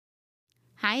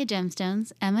Hi,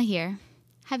 Gemstones. Emma here.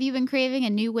 Have you been craving a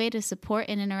new way to support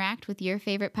and interact with your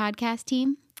favorite podcast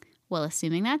team? Well,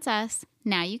 assuming that's us,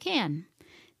 now you can.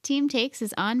 Team Takes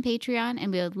is on Patreon,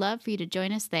 and we would love for you to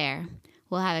join us there.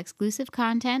 We'll have exclusive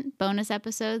content, bonus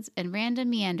episodes, and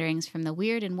random meanderings from the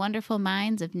weird and wonderful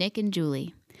minds of Nick and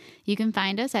Julie. You can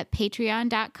find us at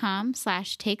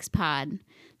patreon.com/takespod.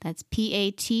 That's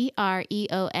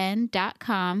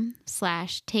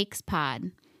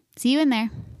patreon.com/takespod. See you in there.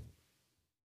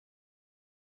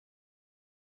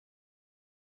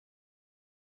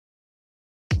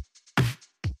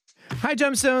 Hi,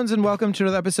 Gemstones, and welcome to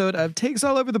another episode of Takes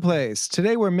All Over the Place.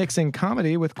 Today, we're mixing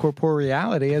comedy with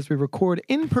corporeality as we record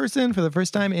in person for the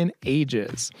first time in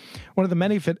ages. One of the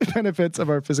many benefits of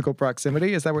our physical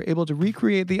proximity is that we're able to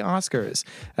recreate the Oscars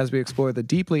as we explore the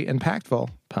deeply impactful,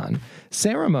 pun,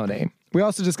 ceremony. We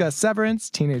also discuss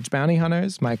Severance, Teenage Bounty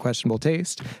Hunters, My Questionable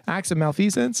Taste, Acts of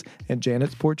Malfeasance, and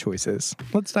Janet's Poor Choices.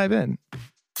 Let's dive in.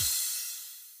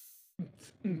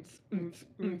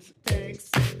 Takes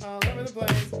all over the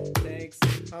place. Takes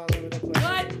all over the place.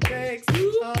 What? Takes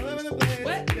all over the place.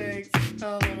 What? Takes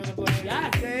all over the place.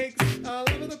 Yes. Takes all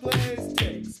over the place.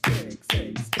 Takes all over the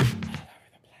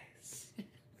place.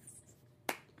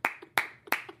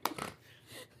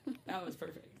 That was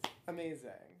perfect. Amazing.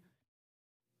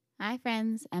 Hi,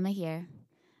 friends. Emma here.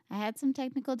 I had some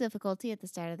technical difficulty at the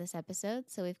start of this episode,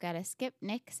 so we've got to skip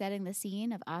Nick setting the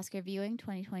scene of Oscar viewing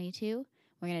 2022.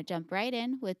 We're going to jump right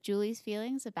in with Julie's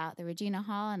feelings about the Regina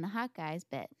Hall and the Hot Guys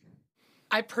bit.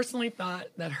 I personally thought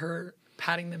that her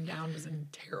patting them down was in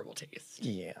terrible taste.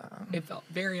 Yeah. It felt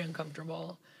very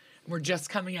uncomfortable. We're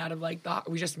just coming out of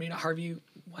we just made a Harvey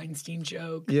Weinstein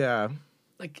joke. Yeah.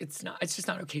 It's just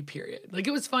not okay, period.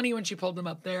 It was funny when she pulled them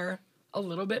up there, a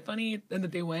little bit funny, and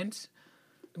that they went,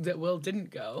 that Will didn't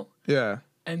go. Yeah.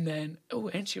 And then,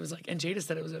 and she was like, and Jada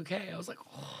said it was okay. I was like,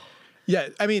 oh. Yeah,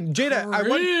 I mean, Jada,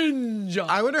 Cringe.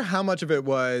 I wonder how much of it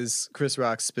was Chris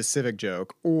Rock's specific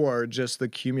joke or just the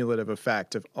cumulative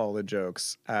effect of all the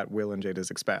jokes at Will and Jada's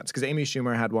expense. Because Amy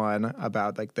Schumer had one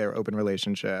about their open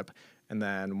relationship, and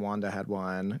then Wanda had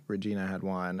one, Regina had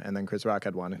one, and then Chris Rock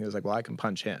had one, and he was like, well, I can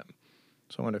punch him.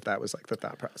 So I wonder if that was the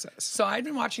thought process. So I'd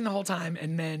been watching the whole time,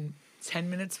 and then 10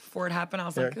 minutes before it happened, I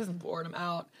was like, this is bored, I'm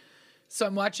out. So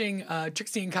I'm watching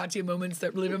Trixie and Katya moments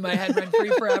that live in my head rent free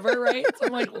forever, right? So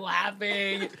I'm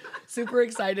laughing, super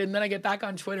excited. And then I get back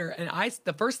on Twitter and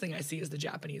the first thing I see is the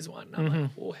Japanese one. And I'm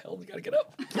like, oh, hell, we gotta get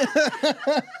up.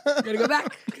 Gotta go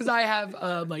back. Because I have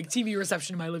TV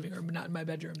reception in my living room, but not in my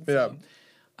bedroom. So Yeah.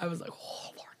 I was like,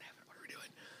 oh, Lord in heaven, what are we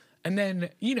doing? And then,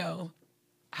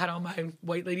 had all my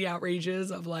white lady outrages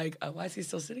of why is he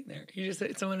still sitting there? He just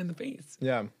hit someone in the face.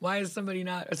 Yeah. Why is somebody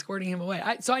not escorting him away?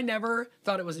 So I never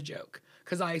thought it was a joke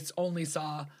because I only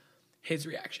saw his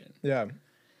reaction. Yeah.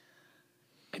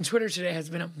 And Twitter today has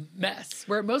been a mess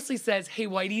where it mostly says, hey,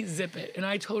 Whitey, zip it. And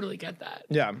I totally get that.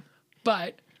 Yeah.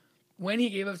 But when he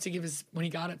got up to give his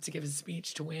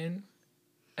speech to win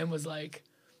and was like,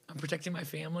 I'm protecting my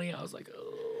family, I was like,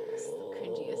 oh.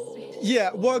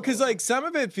 Yeah, well, because some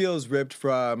of it feels ripped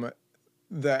from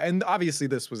and obviously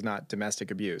this was not domestic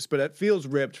abuse, but it feels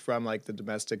ripped from the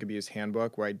domestic abuse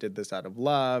handbook where I did this out of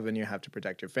love and you have to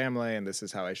protect your family and this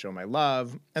is how I show my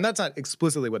love. And that's not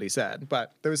explicitly what he said,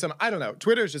 but there was I don't know,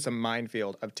 Twitter is just a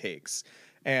minefield of takes.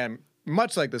 And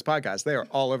much like this podcast, they are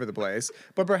all over the place,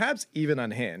 but perhaps even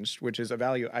unhinged, which is a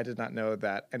value I did not know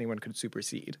that anyone could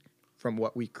supersede from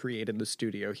what we create in the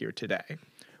studio here today.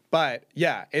 But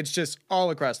yeah, it's just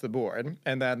all across the board.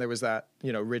 And then there was that,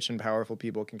 rich and powerful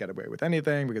people can get away with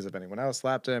anything because if anyone else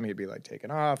slapped him, he'd be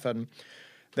taken off. And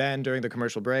then during the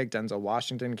commercial break, Denzel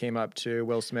Washington came up to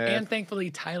Will Smith. And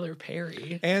thankfully, Tyler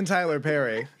Perry. And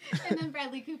then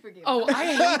Bradley Cooper gave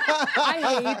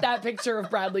I hate that picture of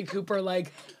Bradley Cooper,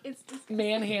 it's just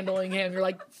manhandling him. You're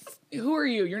like, who are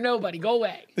you? You're nobody. Go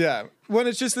away. Yeah. When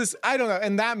it's just this, I don't know.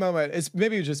 In that moment, it's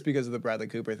maybe just because of the Bradley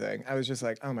Cooper thing. I was just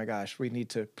like, oh my gosh, we need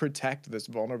to protect this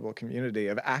vulnerable community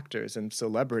of actors and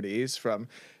celebrities from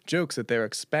jokes at their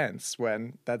expense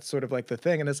when that's sort of the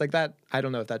thing. And it's that, I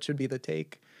don't know if that should be the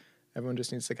take. Everyone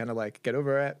just needs to kind of get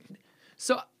over it.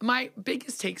 So my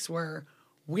biggest takes were,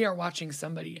 we are watching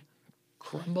somebody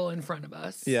crumble in front of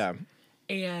us. Yeah.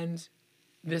 And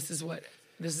this is what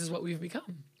we've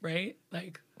become, right?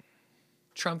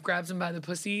 Trump grabs him by the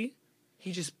pussy.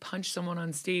 He just punched someone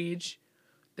on stage.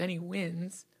 Then he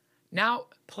wins. Now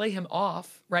play him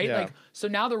off, right? Yeah. So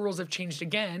now the rules have changed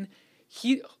again.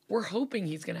 We're hoping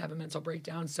he's going to have a mental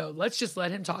breakdown. So let's just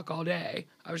let him talk all day.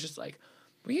 I was just like,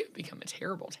 we have become a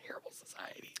terrible, terrible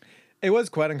society. It was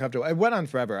quite uncomfortable. It went on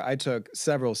forever. I took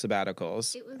several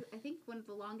sabbaticals. It was, I think, one of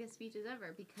the longest speeches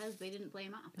ever because they didn't play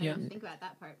him off. I Yeah. didn't think about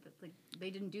that part, but they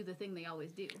didn't do the thing they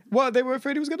always do. Well, they were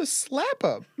afraid he was going to slap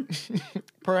him.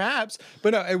 Perhaps.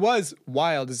 But no, it was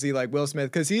wild to see like Will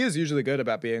Smith, because he is usually good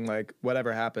about being like,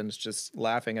 whatever happens, just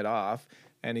laughing it off.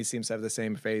 And he seems to have the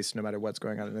same face no matter what's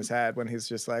going on in his head when he's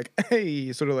just like,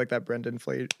 hey, sort of like that Brendan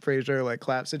Fraser like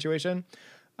clap situation.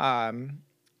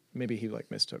 Maybe he like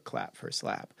mistook clap for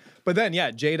slap. But then, yeah,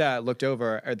 Jada looked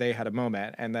over, or they had a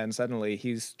moment, and then suddenly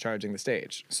he's charging the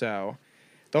stage. So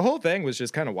the whole thing was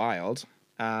just kind of wild. Such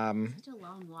a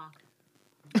long walk.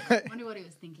 I wonder what he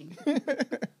was thinking.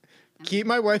 Keep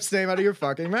my wife's name out of your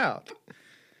fucking mouth.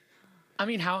 I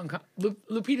mean, how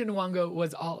Lupita Nyong'o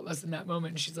was all of us in that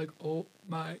moment. And she's like, oh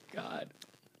my God,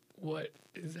 what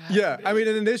is happening? Yeah, I mean,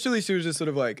 and initially she was just sort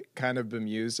of like kind of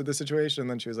bemused at the situation. And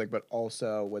then she was like, but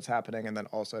also what's happening? And then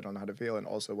also I don't know how to feel. And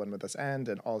also when would this end?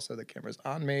 And also the camera's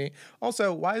on me.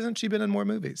 Also, why hasn't she been in more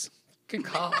movies? Good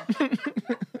call.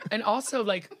 And also,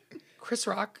 like, Chris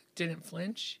Rock didn't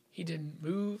flinch. He didn't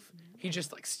move. He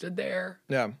just, like, stood there.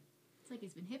 Yeah. It's like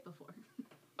he's been hit before.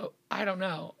 Oh, I don't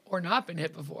know. Or not been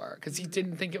hit before because he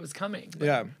didn't think it was coming. But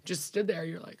Yeah. just stood there.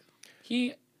 You're like,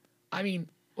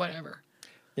 whatever.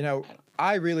 You know,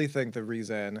 I really think the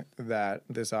reason that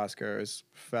this Oscars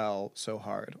fell so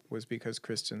hard was because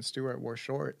Kristen Stewart wore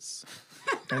shorts.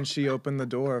 And she opened the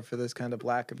door for this kind of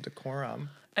lack of decorum.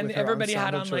 And with her everybody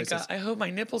had on ensemble like choices. I hope my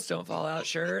nipples don't fall out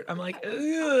shirt. I'm like, ugh,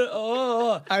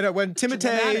 oh. I know, when Timothée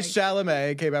Dramatic.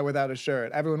 Chalamet came out without a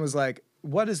shirt, everyone was like,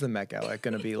 what is the Met Gala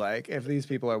going to be like if these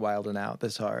people are wilding out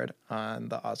this hard on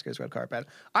the Oscars red carpet?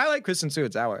 I like Kristen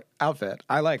Stewart's outfit.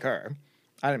 I like her.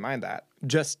 I didn't mind that.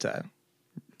 Just to,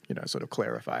 sort of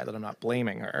clarify that I'm not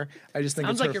blaming her. I just think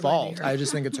Sounds it's like her you're blaming fault. her. I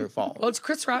just think it's her fault. Well, it's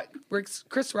Chris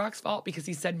Rock's fault because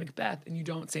he said Macbeth and you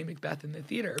don't say Macbeth in the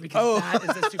theater because that is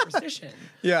a superstition.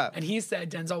 Yeah. And he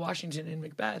said Denzel Washington in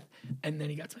Macbeth and then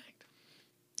he got spanked.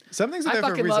 Something's in I there for a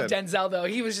fucking reason. love Denzel though.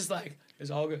 He was just like,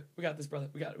 it's all good. We got this, brother.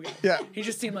 We got it. Yeah. He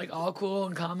just seemed like all cool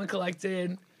and calm and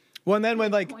collected. Well, and then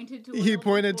when like he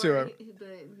pointed to her. her.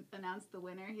 Announced the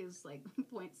winner. He was like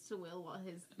points to Will while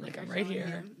his Like, are I'm right showing here.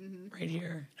 him. Mhm. Right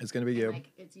here. It's gonna be you.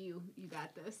 Like, it's you. You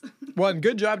got this. Well, and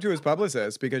good job to his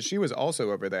publicist because she was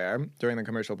also over there during the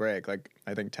commercial break, like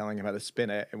I think telling him how to spin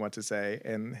it and what to say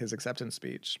in his acceptance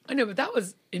speech. I know, but that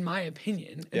was, in my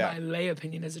opinion, Yeah. my lay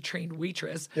opinion as a trained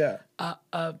waitress, Yeah.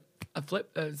 a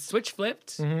switch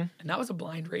flipped, Mm-hmm. and that was a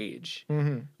blind rage.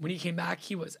 When he came back,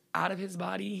 he was out of his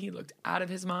body. He looked out of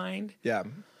his mind. Yeah.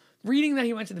 Reading that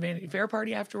he went to the Vanity Fair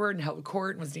party afterward and held a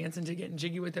court and was dancing to getting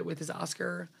jiggy with it with his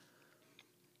Oscar.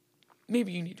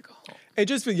 Maybe you need to go home. It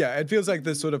just, it feels like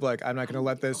this sort of like, I'm not going to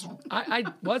let this. I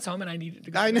was home and I needed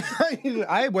to go. I know.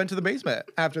 I went to the basement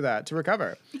after that to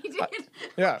recover. He did.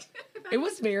 Yeah. It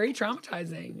was very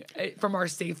traumatizing from our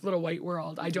safe little white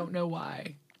world. I don't know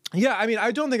why. Yeah, I mean,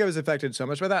 I don't think I was affected so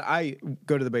much by that. I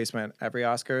go to the basement every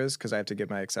Oscars because I have to give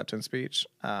my acceptance speech.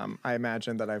 I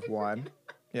imagine that I've won.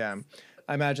 Yeah.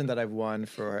 I imagine that I've won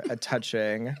for a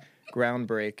touching,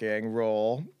 groundbreaking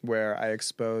role where I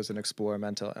expose and explore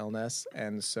mental illness.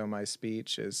 And so my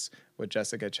speech is what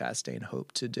Jessica Chastain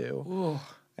hoped to do. Ooh.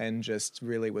 And just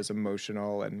really was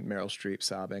emotional. And Meryl Streep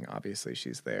sobbing. Obviously,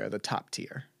 she's there. The top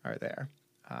tier are there.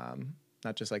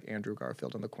 Not just like Andrew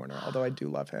Garfield in the corner, although I do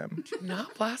love him.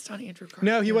 Not blast on Andrew Garfield.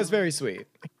 No, he was very sweet.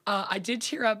 I did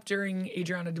tear up during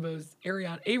Ariana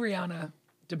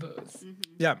DeBose.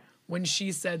 Yeah. When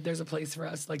she said there's a place for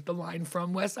us, like the line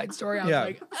from West Side Story, I was Yeah.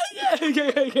 like,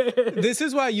 yeah. This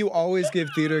is why you always give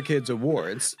theater kids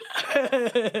awards.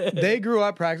 They grew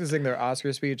up practicing their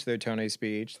Oscar speech, their Tony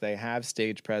speech. They have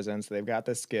stage presence. They've got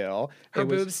the skill. Her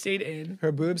boobs stayed in.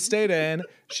 Her boobs stayed in.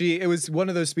 It was one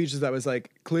of those speeches that was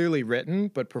like clearly written,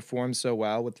 but performed so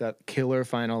well with that killer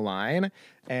final line.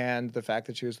 And the fact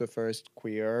that she was the first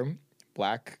queer,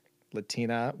 Black,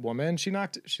 Latina woman, she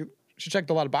checked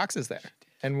a lot of boxes there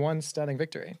and won stunning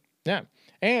victory. Yeah.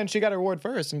 And she got her award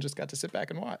first and just got to sit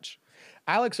back and watch.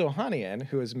 Alex Ohanian,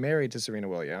 who is married to Serena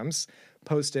Williams,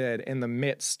 posted in the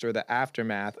midst or the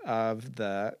aftermath of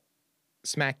the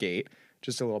Smackgate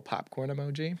just a little popcorn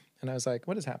emoji. And I was like,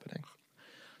 what is happening?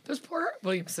 Those poor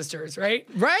Williams sisters, right?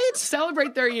 Right?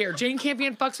 Celebrate their year. Jane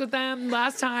Campion fucks with them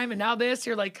last time, and now this.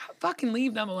 You're like, fucking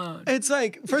leave them alone. It's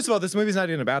like, first of all, this movie's not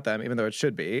even about them, even though it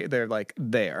should be. They're like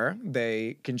there.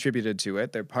 They contributed to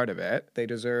it. They're part of it. They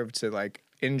deserve to like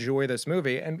enjoy this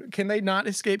movie. And can they not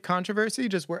escape controversy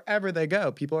just wherever they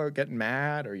go? People are getting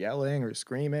mad or yelling or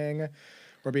screaming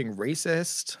or being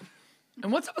racist.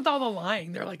 And what's up with all the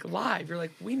lying? They're like, live. You're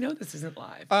like, we know this isn't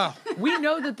live. Oh. We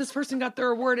know that this person got their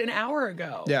award an hour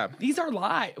ago. Yeah. These are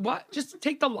live. What? Just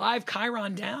take the live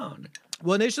Chiron down.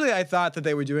 Well, initially I thought that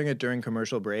they were doing it during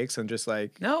commercial breaks and just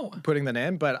like No. putting them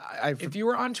in, but If you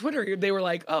were on Twitter, they were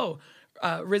like, oh,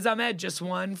 Riz Ahmed just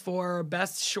won for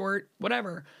best short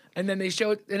whatever. And then they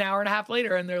show it an hour and a half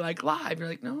later and they're like live. You're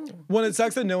like, no. Well, it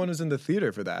sucks that no one was in the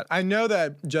theater for that. I know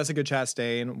that Jessica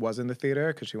Chastain was in the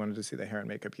theater because she wanted to see the hair and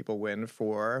makeup people win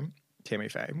for Tammy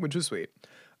Faye, which was sweet.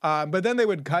 But then they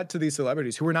would cut to these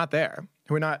celebrities who were not there,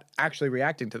 who were not actually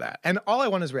reacting to that. And all I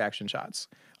want is reaction shots.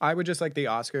 I would just like the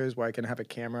Oscars where I can have a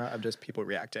camera of just people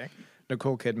reacting.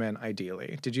 Nicole Kidman,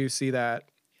 ideally. Did you see that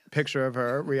picture of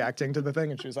her reacting to the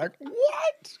thing? And she was like, what?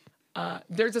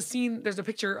 There's a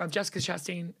picture of Jessica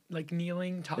Chastain like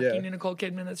kneeling, talking to Nicole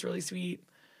Kidman. That's really sweet.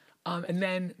 And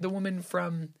then the woman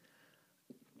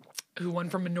who won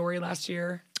from Minori last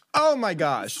year. Oh my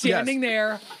gosh. Standing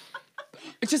there,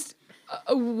 just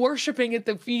worshiping at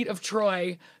the feet of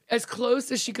Troy as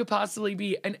close as she could possibly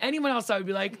be. And anyone else, I would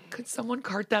be like, could someone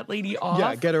cart that lady off?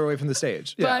 Yeah, get her away from the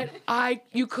stage. Yeah. But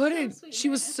you couldn't. She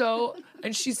was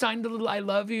and she signed a little "I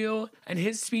love you," and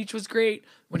his speech was great.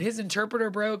 When his interpreter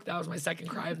broke, that was my second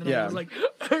cry of the night. I was like,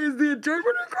 is the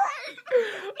interpreter crying?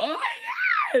 Oh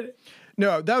my God.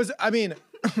 No, that was, I mean,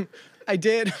 I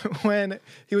did when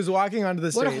he was walking onto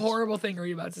the stage. What a horrible thing are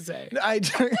you about to say?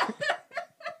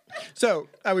 So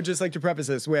I would just like to preface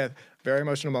this with very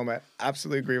emotional moment.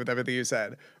 Absolutely agree with everything you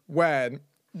said. When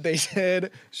they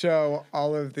did show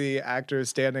all of the actors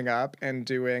standing up and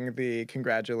doing the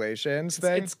congratulations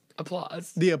thing. It's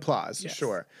applause. The applause, yes.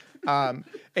 Sure.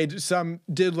 Some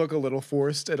did look a little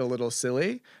forced and a little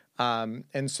silly.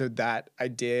 And so that I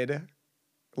did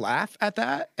laugh at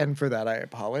that. And for that, I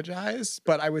apologize.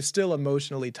 But I was still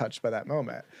emotionally touched by that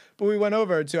moment. But we went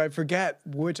over to, I forget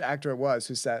which actor it was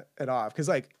who set it off. Because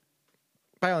like,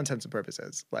 by all intents and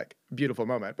purposes, like, beautiful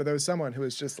moment. But there was someone who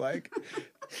was just like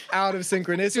out of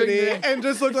synchronicity and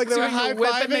just looked like they were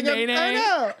high-fiving I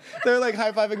know. They were like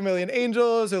high-fiving a million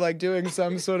angels or like doing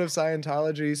some sort of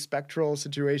Scientology spectral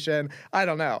situation. I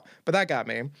don't know. But that got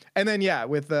me. And then, yeah,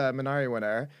 with the Minari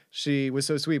winner, she was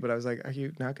so sweet. But I was like, are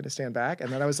you not going to stand back?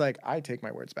 And then I was like, I take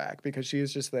my words back because she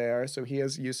is just there. So he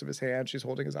has use of his hand. She's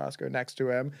holding his Oscar next to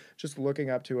him, just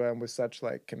looking up to him with such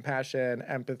like compassion,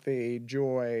 empathy,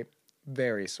 joy.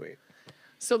 Very sweet.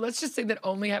 So let's just say that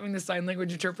only having the sign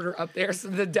language interpreter up there so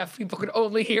the deaf people could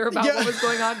only hear about what was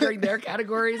going on during their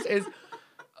categories is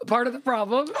part of the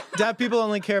problem. Deaf people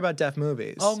only care about deaf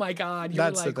movies. Oh my God.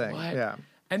 That's like, the thing. what? Yeah.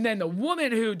 And then the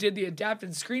woman who did the adapted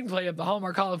screenplay of the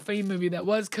Hallmark Hall of Fame movie that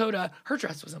was Coda, her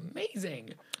dress was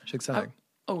amazing. She's exciting.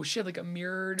 She had like a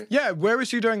mirrored. Yeah, where was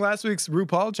she during last week's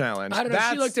RuPaul challenge? I don't know.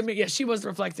 She looked at me. Yeah, she was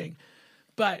reflecting.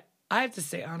 But I have to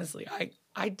say, honestly,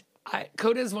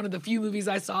 Coda is one of the few movies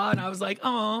I saw, and I was like,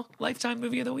 oh, Lifetime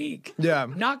Movie of the Week. Yeah.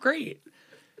 Not great.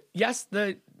 Yes,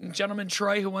 the gentleman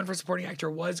Troy who won for supporting actor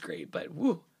was great, but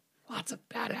woo, lots of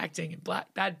bad acting and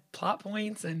bad plot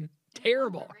points and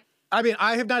terrible. I mean,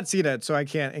 I have not seen it, so I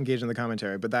can't engage in the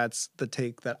commentary, but that's the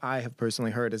take that I have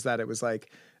personally heard is that it was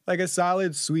like a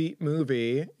solid, sweet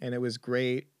movie, and it was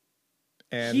great.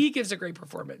 And he gives a great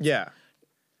performance. Yeah.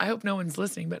 I hope no one's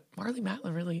listening, but Marlee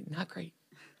Matlin really not great.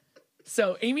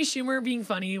 So Amy Schumer being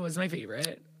funny was my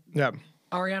favorite. Yeah.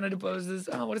 Ariana DeBose's,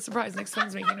 oh, what a surprise. Next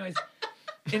one's making noise.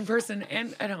 In person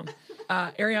and at home.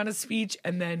 Ariana's speech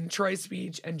and then Troy's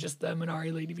speech and just the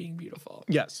Minari lady being beautiful.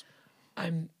 Yes.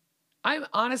 I'm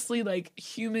honestly like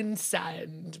human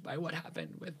saddened by what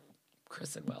happened with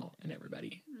Chris and Will and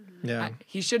everybody. Yeah.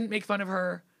 He shouldn't make fun of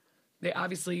her. They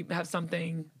obviously have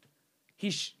something.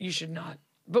 You should not.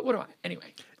 But what do I?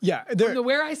 Anyway. Yeah. From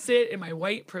where I sit in my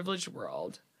white privileged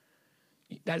world,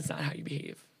 that is not how you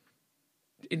behave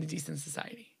in a decent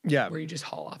society. Yeah. Where you just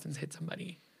haul off and hit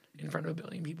somebody in front of a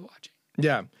billion people watching.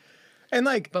 Yeah. And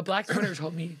like, but Black Twitter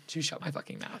told me to shut my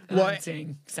fucking mouth. And I'm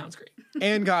saying, sounds great.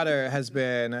 Ann Cotter has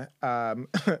been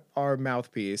our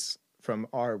mouthpiece from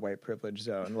our white privilege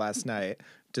zone last night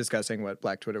discussing what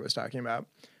Black Twitter was talking about.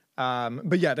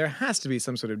 But yeah, there has to be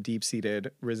some sort of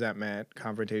deep-seated resentment,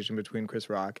 confrontation between Chris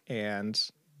Rock and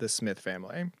the Smith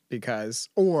family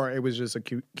or it was just a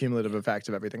cumulative effect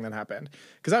of everything that happened.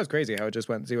 Because that was crazy how it just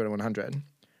went 0 to 100.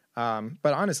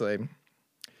 But honestly,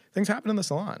 things happen in the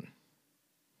salon.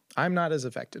 I'm not as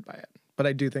affected by it, but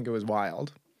I do think it was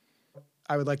wild.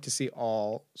 I would like to see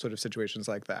all sort of situations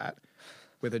like that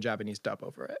with a Japanese dub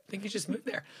over it. I think you just moved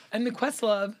there. And the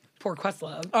Questlove, poor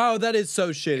Questlove. Oh, that is so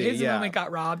shitty. His moment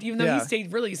got robbed, even though he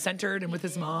stayed really centered and with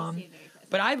his mom.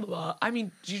 But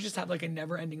you just have like a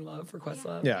never-ending love for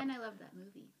Questlove. Yeah. And I love that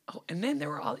movie. Oh, and then there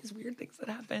were all these weird things that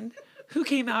happened. Who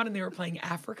came out and they were playing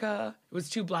Africa? It was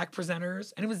 2 black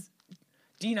presenters, and it was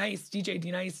DJ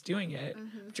D Nice doing it.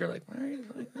 But you're like, why are you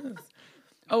doing this?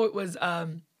 Oh, it was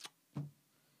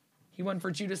he won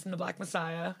for Judas and the Black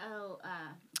Messiah. Oh,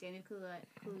 Daniel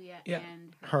Kaluuya Yeah.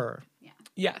 and Her.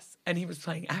 Yes, and he was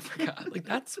playing Africa. Like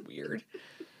that's weird.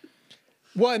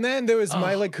 Well, and then there was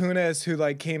Mila Kunis, who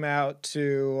like came out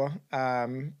to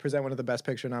present one of the Best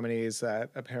Picture nominees that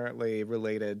apparently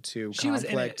related to She was in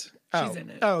conflict. it. She's in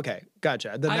it. Oh, okay,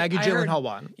 gotcha. The Maggie I heard- Gyllenhaal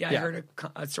one. Yeah, I heard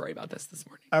a story about this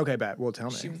morning. Okay, bet. Well, tell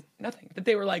me. She was nothing. That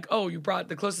they were like, oh, you brought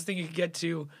the closest thing you could get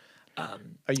to A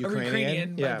a Ukrainian.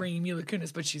 Ukrainian by Yeah. bringing Mila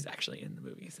Kunis, but she's actually in the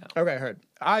movie. So Okay, heard.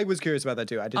 I was curious about that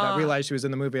too. I did not realize she was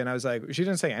in the movie, and I was like, she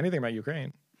didn't say anything about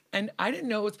Ukraine. And I didn't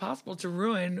know it was possible to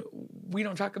ruin We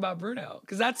Don't Talk About Bruno,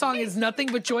 because that song is nothing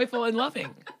but joyful and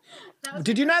loving. That was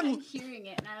Did my you first not- time hearing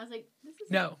it, and I was like, "This is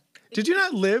No. Did you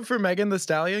not live for Megan the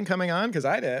Stallion coming on? Because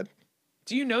I did.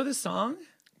 Do you know the song?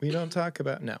 We don't talk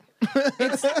about no.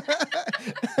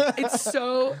 It's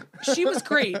so. She was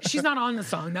great. She's not on the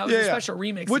song. That was a special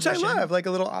remix. which I edition. love, like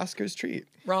a little Oscars treat.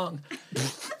 Wrong.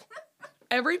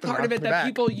 Every part off of it the that back.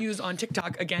 people use on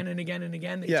TikTok again and again and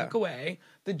again, they Yeah. took away.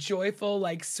 The joyful,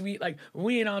 like sweet, like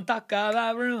we don't talk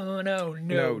about Bruno.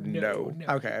 No.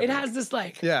 Okay, It has this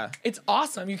like. Yeah. It's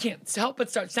awesome. You can't help but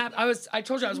start snapping. I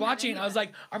told you I was watching. And I was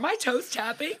like, are my toes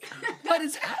tapping? What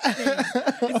is happening?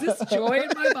 Is this joy in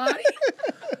my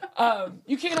body?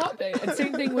 You can't help it. And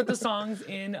same thing with the songs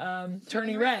in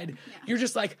Turning Red. You're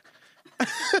just like.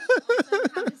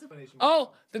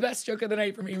 Oh, the best joke of the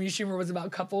night from Amy Schumer was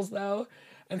about couples, though,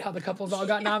 and how the couples all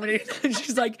got nominated. And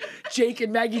she's like, Jake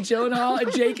and Maggie Gyllenhaal,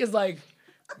 and Jake is like,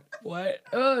 what?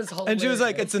 Oh, it's hilarious. And she was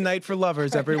like, "It's a night for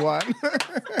lovers, everyone." God,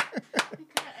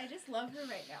 I just love her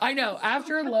right now." I know.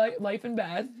 After Life in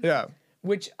Bed, Yeah.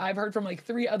 which I've heard from like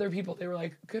 3 other people, they were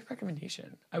like, good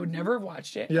recommendation. I would never have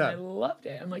watched it. Yeah. And I loved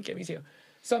it. I'm like, yeah, me too.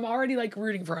 So I'm already like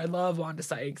rooting for her. I love Wanda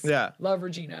Sykes. Yeah. Love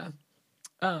Regina.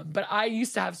 But I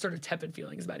used to have sort of tepid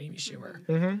feelings about Amy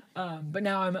Schumer. But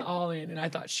now I'm all in, and I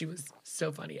thought she was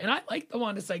so funny. And I liked the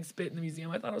Wanda Sykes bit in the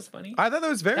museum. I thought it was funny. I thought that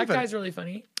was very That funny. guy's really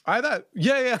funny. I thought,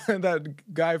 yeah,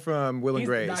 that guy from Will and He's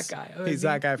Grace. that guy. Oh, He's is he?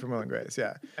 that guy from Will and Grace,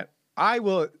 yeah. I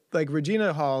will, like,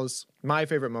 Regina Hall's, my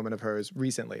favorite moment of hers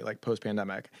recently, like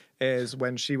post-pandemic, is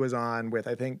when she was on with,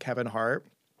 I think, Kevin Hart.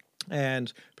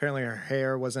 And apparently her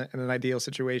hair wasn't in an ideal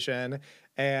situation.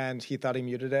 And he thought he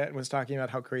muted it and was talking about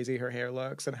how crazy her hair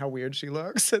looks and how weird she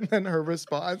looks. And then her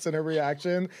response and her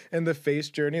reaction and the face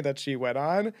journey that she went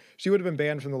on, she would have been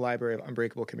banned from the library of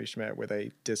Unbreakable Kimmy Schmidt, where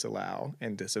they disallow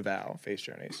and disavow face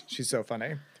journeys. She's so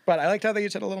funny. But I liked how they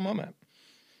each had a little moment.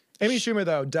 Amy Schumer,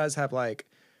 though, does have like,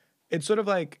 it's sort of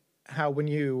like how when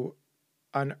you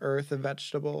unearth a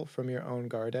vegetable from your own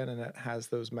garden and it has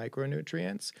those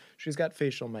micronutrients, she's got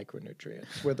facial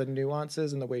micronutrients where the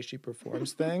nuances and the way she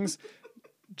performs things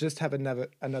just have another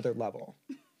level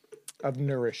of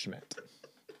nourishment.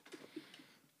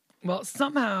 Well,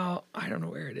 somehow, I don't know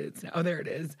where it is now. Oh, there it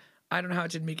is. I don't know how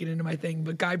it should make it into my thing,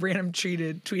 but Guy Branum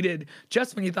tweeted,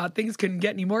 just when you thought things couldn't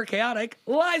get any more chaotic,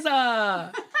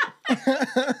 Liza!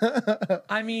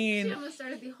 I She mean, almost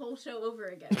started the whole show over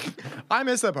again. I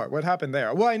missed that part. What happened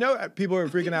there? Well, I know people were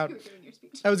freaking out. You were giving your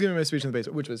speech. I was giving my speech in the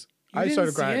basement, which was, I didn't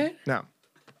started see crying. it? No.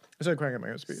 I started crying at my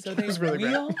own speech. so It they was really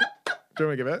great. wheel, Do you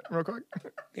want me to give it real quick?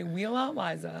 they wheel out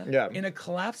Liza Yeah. in a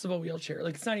collapsible wheelchair.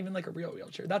 Like, it's not even like a real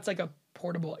wheelchair. That's like a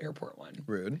portable airport one.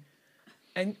 Rude.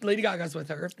 And Lady Gaga's with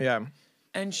her. Yeah.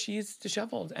 And she's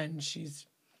disheveled and she's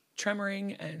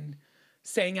tremoring and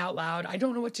saying out loud, I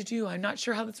don't know what to do. I'm not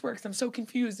sure how this works. I'm so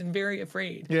confused and very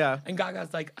afraid. Yeah. And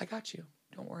Gaga's like, I got you.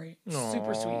 Don't worry.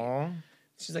 Super sweet. Aw.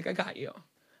 She's like, I got you.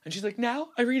 And she's like, now?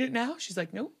 I read it now? She's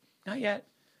like, nope, not yet.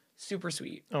 Super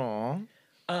sweet. Aw.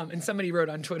 And somebody wrote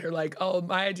on Twitter, like, oh,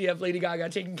 my idea of Lady Gaga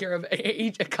taking care of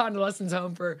a convalescence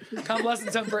home for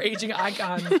aging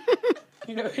icons.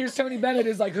 You know, here's Tony Bennett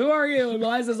is like, who are you? And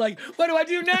Liza's like, what do I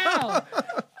do now?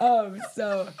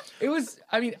 So it was,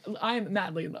 I mean, I am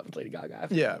madly in love with Lady Gaga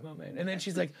after that moment. And then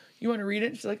she's like, you want to read it?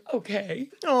 And she's like, okay.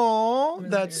 Aw, was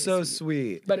that's very so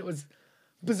sweet. But it was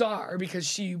bizarre because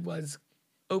she was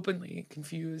openly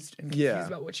confused and confused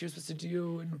about what she was supposed to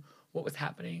do and what was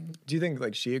happening. Do you think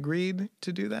like she agreed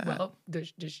to do that? Well,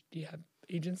 does she have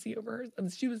agency over her? I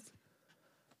mean, she was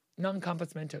non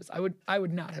compos mentos. I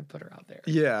would not have put her out there.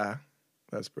 Yeah,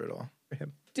 that's brutal.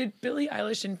 Did Billie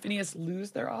Eilish and Phineas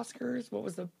lose their Oscars? What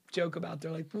was the joke about? They're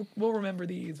like, we'll remember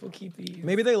these. We'll keep these.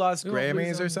 Maybe they lost We won't lose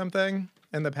Grammys or them. something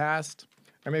in the past.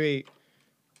 Or maybe,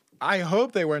 I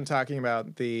hope they weren't talking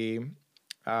about the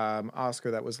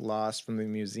Oscar that was lost from the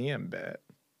museum bit.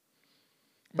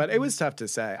 But it was tough to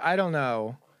say. I don't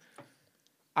know.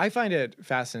 I find it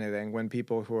fascinating when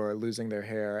people who are losing their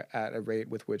hair at a rate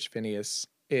with which Phineas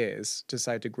is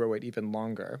decide to grow it even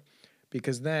longer.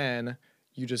 Because then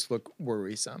you just look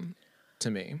worrisome to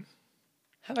me.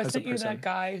 Have I as a sent you person. that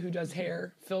guy who does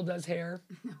hair? Phil does hair.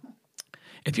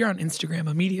 If you're on Instagram,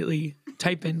 immediately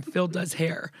type in Phil does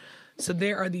hair. So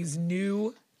there are these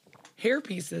new hair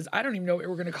pieces. I don't even know what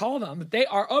we're gonna call them, but they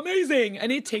are amazing,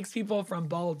 and it takes people from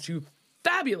bald to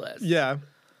fabulous. Yeah.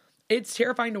 It's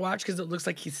terrifying to watch because it looks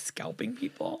like he's scalping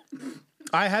people.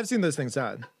 I have seen those things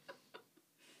done.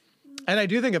 And I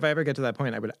do think if I ever get to that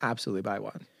point, I would absolutely buy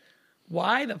one.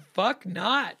 Why the fuck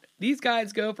not? These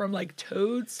guys go from like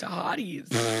toads to hotties.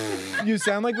 You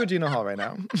sound like Regina Hall right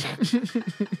now.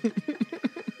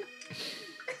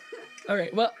 All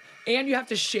right, well, and you have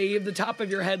to shave the top of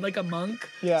your head like a monk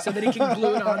Yeah. so that he can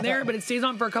glue it on there, but it stays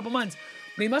on for a couple months.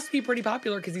 They must be pretty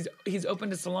popular because he's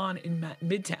opened a salon in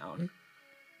Midtown,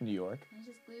 New York. It's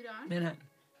just glued on. Manhattan.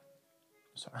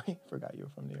 Sorry, forgot you were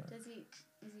from New York. Is he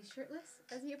shirtless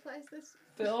as he applies this?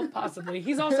 Phil, possibly.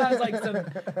 He's also has like some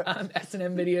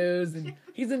S&M videos, and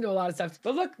he's into a lot of stuff.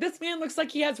 But look, this man looks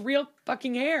like he has real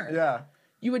fucking hair. Yeah,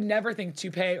 You would never think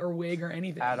toupee or wig or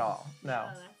anything. at all. No.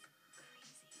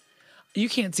 You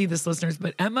can't see this, listeners,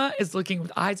 but Emma is looking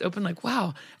with eyes open like,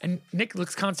 wow. And Nick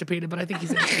looks constipated, but I think he's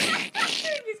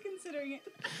He's considering it.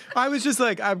 I was just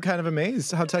like, I'm kind of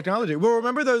amazed how technology. Well,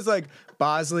 remember those like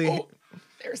Bosley? Oh,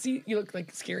 there, see, you look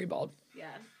like scary bald. Yeah,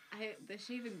 the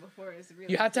shaving before is really.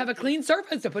 You have to have a clean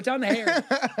surface to put down the hair.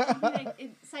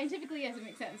 Scientifically, yes, it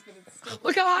makes sense, but it's still.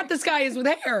 Look how hot this guy is with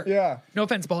hair. Yeah. No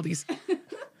offense, baldies.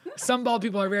 Some bald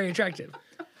people are very attractive.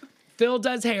 Phil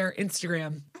does hair,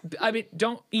 Instagram. I mean,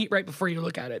 don't eat right before you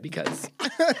look at it because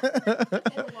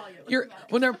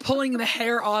when they're pulling the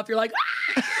hair off, you're like,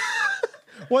 ah!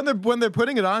 When they're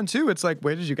putting it on too, it's like,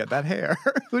 where did you get that hair?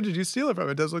 Who did you steal it from?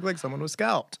 It does look like someone was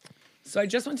scalped. So I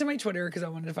just went to my Twitter because I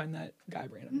wanted to find that guy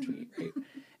random tweet, right?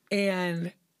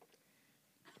 And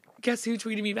guess who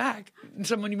tweeted me back?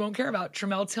 Someone you won't care about,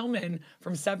 Tremel Tillman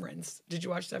from Severance. Did you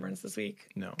watch Severance this week?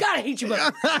 No. God, I hate you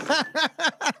both.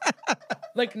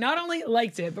 Like, not only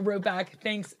liked it, but wrote back,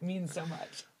 thanks means so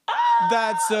much.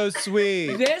 That's so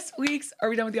sweet. This week's, are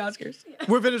we done with the Oscars?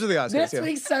 We're finished with the Oscars. This Yeah.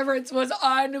 week's Severance was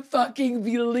unfucking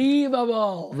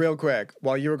believable. Real quick,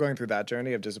 while you were going through that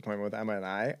journey of disappointment with Emma and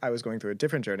I was going through a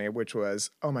different journey, which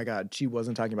was, oh my God, she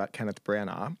wasn't talking about Kenneth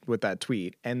Branagh with that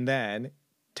tweet. And then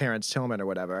Terrence Tillman or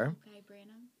whatever.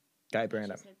 Guy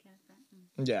Branum.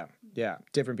 Yeah,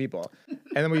 different people. And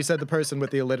then when you said the person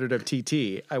with the alliterative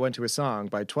TT, I went to a song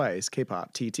by Twice,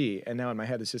 K-pop, TT, and now in my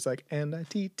head it's just like, and I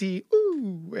TT,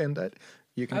 ooh, and I...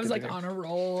 You can I was like continue. on a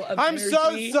roll of I'm so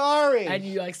energy, sorry. And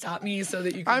you like stopped me so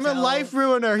that you could I'm a tell life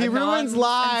ruiner. He a ruins nonsensical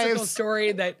lives.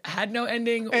 story that had no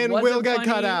ending And wasn't will get funny.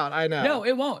 cut out, I know. No,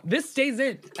 it won't. This stays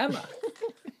in. Emma,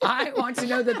 I want to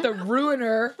know that the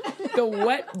ruiner, the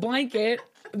wet blanket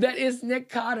that is Nick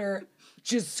Cotter,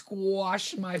 just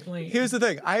squashed my flame. Here's the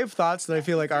thing. I have thoughts that I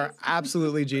feel like are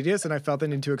absolutely genius and I felt the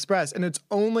need to express. And it's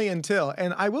only until,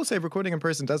 and I will say recording in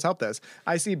person does help this.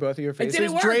 I see both of your It faces,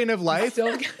 didn't work. drain of life.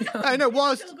 Still- I know.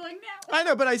 Well, Still going now. I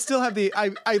know, but I still have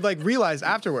I like realized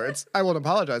afterwards, I won't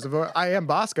apologize. If I am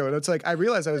Bosco, and it's like, I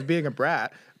realized I was being a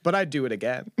brat, but I'd do it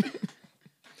again.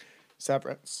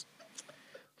 Severance.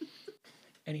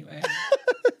 Anyway,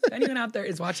 if anyone out there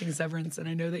is watching Severance, and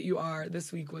I know that you are,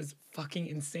 this week was fucking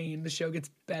insane. The show gets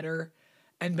better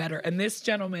and better. And this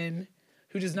gentleman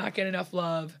who does not get enough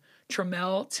love,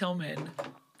 Tremel Tillman,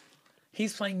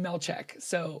 he's playing Melchek.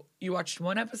 So you watched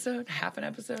one episode, half an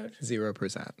episode?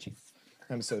 0%.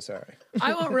 I'm so sorry.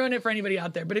 I won't ruin it for anybody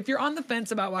out there, but if you're on the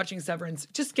fence about watching Severance,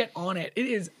 just get on it. It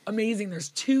is amazing. There's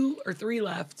 2 or 3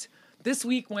 left. This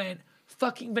week went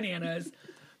fucking bananas.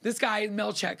 This guy,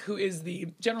 Melchek, who is the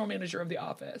general manager of The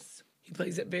Office, he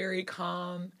plays it very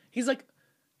calm. He's like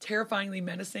terrifyingly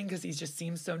menacing because he just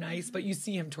seems so nice, but you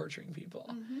see him torturing people.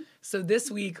 So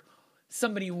this week,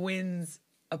 somebody wins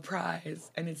a prize,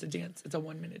 and it's a dance. It's a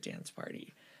 1-minute dance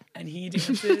party, and he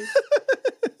dances.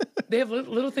 They have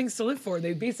little things to live for.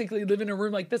 They basically live in a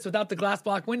room like this without the glass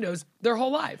block windows their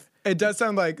whole life. It does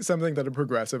sound like something that a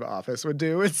progressive office would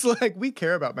do. It's like, we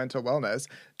care about mental wellness.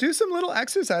 Do some little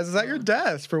exercises at your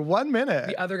desk for 1 minute.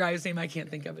 The other guy whose name I can't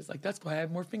think of is like, that's why I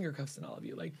have more finger cuffs than all of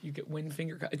you. Like, you get win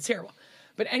finger cuffs. It's terrible.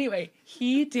 But anyway,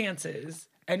 he dances,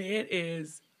 and it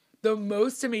is the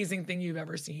most amazing thing you've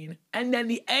ever seen. And then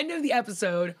the end of the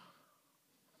episode,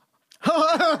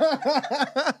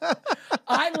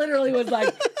 I literally was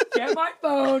like, get my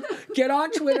phone, get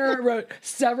on Twitter, and wrote,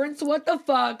 Severance, what the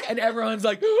fuck? And everyone's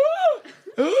like, It's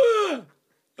so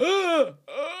good.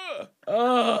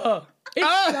 Oh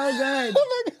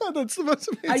my God, that's the most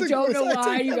amazing I don't know voice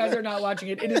why acting you guys ever. are not watching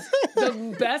it. It is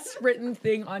the best written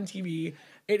thing on TV.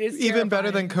 It is Even better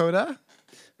than terrifying.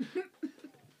 Coda?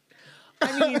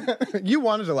 I mean, You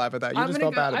wanted to laugh at that. You I'm just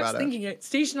gonna felt go. bad I was about it. thinking it.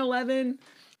 Station 11,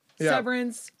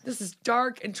 Severance. This is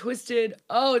dark and twisted.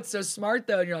 Oh, it's so smart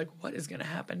though. And you're like, what is gonna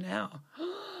happen now?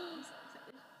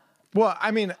 Well,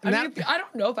 I mean, I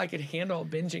don't know if I could handle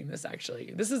binging this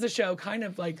actually. This is a show kind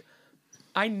of like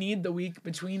I need the week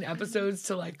between episodes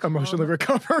to like emotionally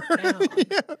recover.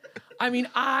 I mean,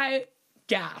 I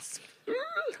gasped,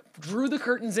 drew the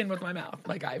curtains in with my mouth,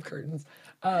 like I have curtains.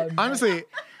 Honestly,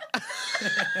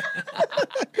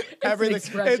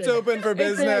 everything. It's open for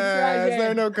business.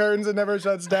 There are no curtains. It never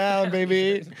shuts down,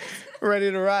 baby.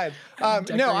 Ready to ride.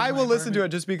 No, I will listen to it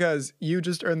just because you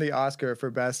just earned the Oscar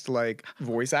for best like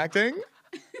voice acting,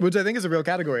 which I think is a real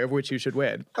category of which you should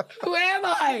win. Who am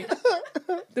I?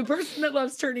 The person that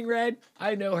loves Turning Red,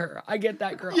 I know her. I get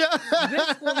that girl. Yeah.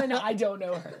 This woman, I don't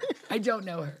know her. I don't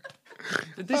know her.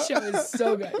 But this show is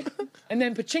so good. And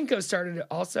then Pachinko started it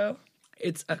also.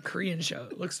 It's a Korean show.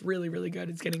 It looks really, really good.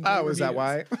 It's getting great Oh, is that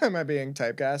reviews. why? Am I being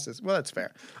typecast? Well, that's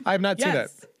fair. I have not seen it.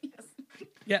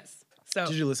 Yes. So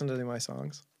Did you listen to any of my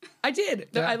songs? I did.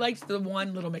 Yeah. I liked the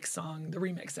one Little Mix song, the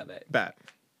remix of it. Bet.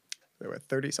 There were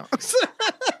 30 songs.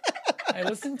 I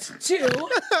listened to 2.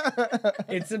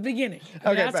 It's the beginning.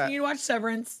 I'm Okay, asking bet. you to watch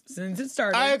Severance since it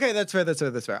started. Okay, that's fair.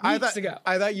 Weeks ago.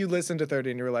 I thought you listened to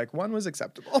 30 and you were like, one was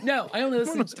acceptable. No, I only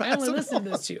listened to passable.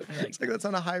 those 2. I It's like that's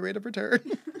on a high rate of return.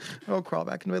 I'll crawl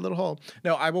back into my little hole.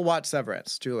 No, I will watch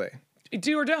Severance, Julie.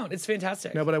 Do or don't. It's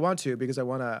fantastic. No, but I want to because I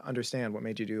want to understand what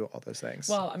made you do all those things.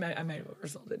 Well, I might have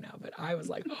resolved it now, but I was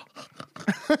like,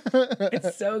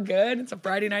 it's so good. It's a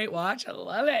Friday night watch. I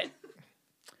love it.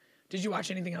 Did you watch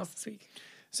anything else this week?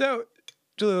 So,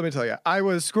 Julie, let me tell you, I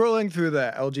was scrolling through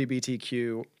the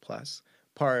LGBTQ plus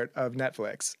part of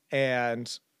Netflix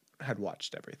and had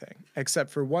watched everything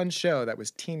except for one show that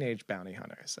was Teenage Bounty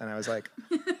Hunters. And I was like,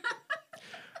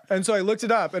 and so I looked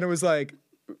it up and it was like,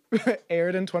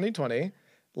 aired in 2020,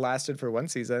 lasted for 1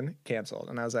 season, canceled.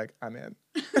 And I was like, I'm in.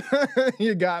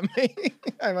 You got me.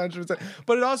 I'm 100%.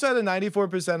 But it also had a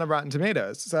 94% of Rotten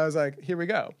Tomatoes. So I was like, here we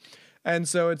go. And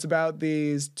so it's about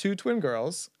these 2 twin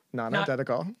girls,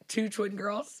 non-identical. 2 twin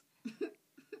girls.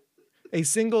 A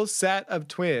single set of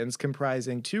twins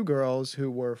comprising 2 girls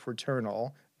who were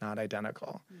fraternal, not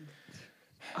identical.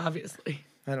 Obviously.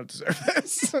 I don't deserve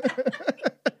this.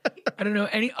 I don't know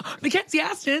any. Oh, Mackenzie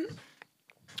Aston.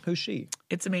 Who's she?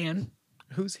 It's a man.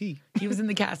 Who's he? He was in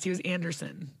the cast. He was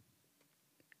Anderson.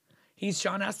 He's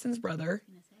Sean Astin's brother.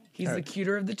 He's the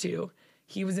cuter of the 2.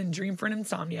 He was in Dream for an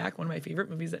Insomniac, one of my favorite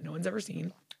movies that no one's ever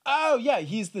seen. Oh, yeah,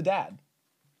 he's the dad.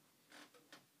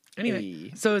 Anyway,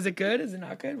 Hey. so is it good? Is it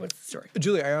not good? What's the story?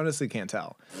 Julie, I honestly can't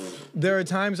tell. There are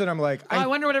times that I'm like, Oh, I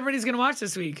wonder what everybody's going to watch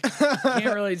this week.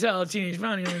 Can't really tell if Teenage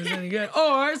Bounty Hunters is any good.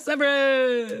 Or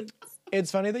Severance.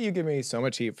 it's funny that you give me so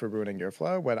much heat for ruining your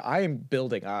flow when I am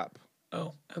building up.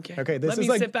 Oh, okay. Okay, this Let is me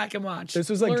like- sit back and watch. This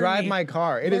was like Learn drive me. my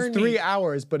car. It Learn is 3 me.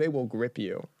 hours, but it will grip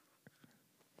you.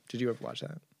 Did you ever watch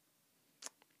that?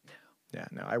 No. Yeah,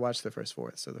 no. I watched the first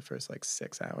 4, so the first like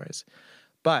 6 hours.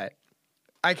 But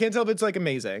I can't tell if it's like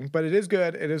amazing, but it is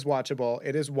good. It is watchable.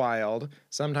 It is wild.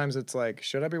 Sometimes it's like,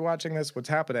 should I be watching this? What's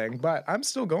happening? But I'm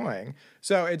still going.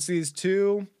 So it's these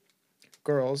 2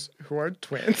 girls who are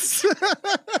twins.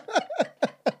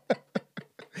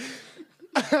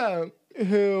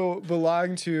 Who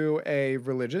belong to a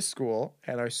religious school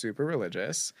and are super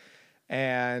religious.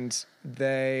 And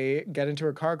they get into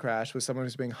a car crash with someone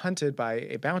who's being hunted by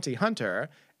a bounty hunter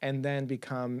and then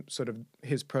become sort of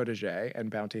his protege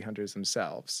and bounty hunters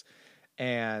themselves.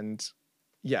 And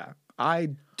yeah, I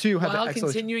too have While the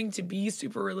excellent... continuing to be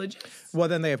super religious. Well,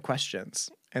 then they have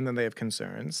questions, and then they have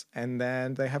concerns, and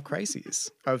then they have crises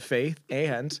of faith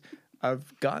and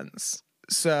of guns.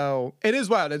 So it is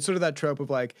wild. It's sort of that trope of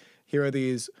like, here are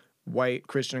these white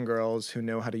Christian girls who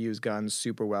know how to use guns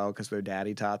super well because their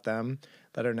daddy taught them,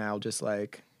 that are now just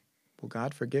like, well,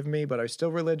 God forgive me, but are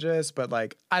still religious. But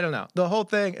like, I don't know. The whole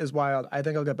thing is wild. I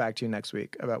think I'll get back to you next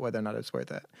week about whether or not it's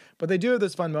worth it. But they do have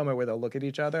this fun moment where they'll look at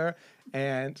each other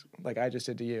and like I just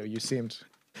did to you, you seemed...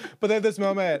 But they have this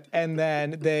moment and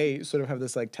then they sort of have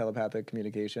this like telepathic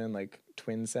communication, like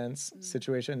twin sense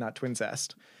situation, not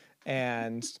twincest.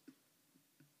 And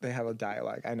they have a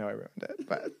dialogue. I know I ruined it,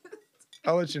 but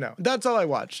I'll let you know. That's all I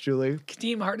watched, Julie.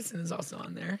 Kadeem Hardison is also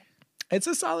on there. It's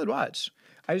a solid watch.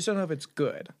 I just don't know if it's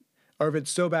good, or if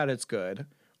it's so bad it's good,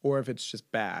 or if it's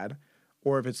just bad,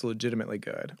 or if it's legitimately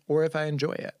good, or if I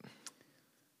enjoy it.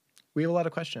 We have a lot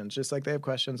of questions, just like they have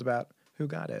questions about who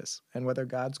God is and whether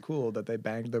God's cool that they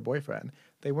banged their boyfriend.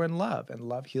 They were in love, and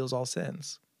love heals all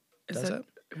sins. Does it?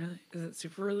 Really? Is it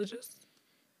super religious?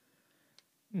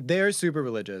 They're super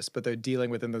religious, but they're dealing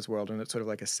within this world, and it's sort of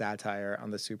like a satire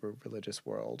on the super religious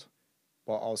world,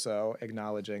 while also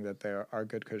acknowledging that there are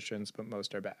good Christians, but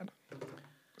most are bad.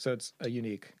 So it's a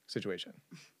unique situation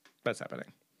that's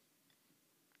happening.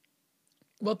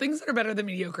 Well, things that are better than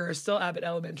mediocre are still Abbott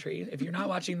Elementary. If you're not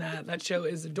watching that show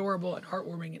is adorable and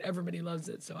heartwarming and everybody loves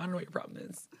it. So I don't know what your problem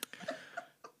is.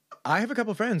 I have a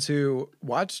couple friends who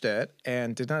watched it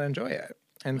and did not enjoy it.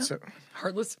 And so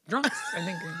Heartless drunks, I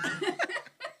think.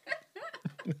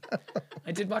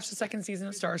 I did watch the second season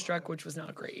of Starstruck, which was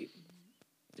not great.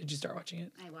 Did you start watching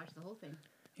it? I watched the whole thing.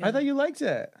 I thought you liked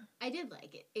it. I did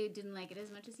like it. I didn't like it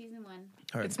as much as season 1.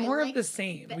 All right. It's more of liked the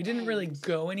same. the We didn't really end.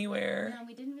 go anywhere. No,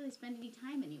 we didn't really spend any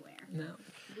time anywhere. No.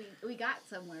 We got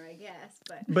somewhere, I guess,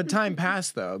 but But time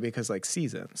passed though, because like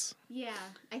seasons. yeah,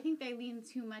 I think they lean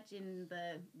too much in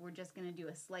the we're just gonna do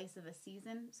a slice of a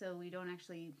season, so we don't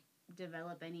actually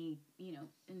develop any,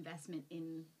 investment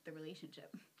in the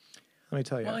relationship. Let me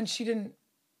tell you. Well, and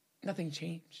nothing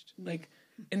changed. Like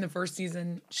in the first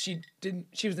season, she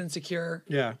was insecure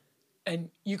Yeah.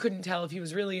 and you couldn't tell if he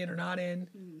was really in or not in.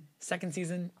 Second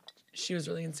season, she was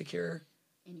really insecure.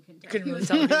 And you couldn't tell. Couldn't really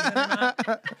tell if he was in or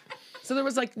not. So there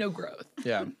was like no growth.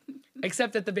 Yeah.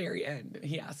 Except at the very end,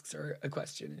 he asks her a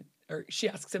question, or she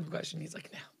asks him a question. He's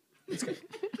like, no, it's good.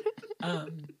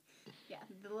 Yeah,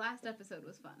 the last episode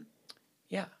was fun.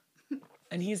 Yeah.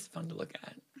 And he's fun to look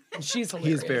at. And she's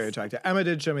hilarious. He's very attractive. Emma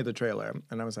did show me the trailer,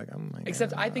 and I was like, oh my god.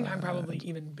 Except I think I'm probably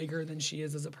even bigger than she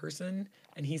is as a person,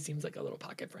 and he seems like a little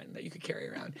pocket friend that you could carry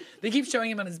around. They keep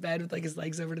showing him on his bed with like his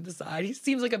legs over to the side. He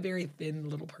seems like a very thin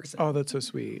little person. Oh, that's so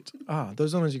sweet. Oh,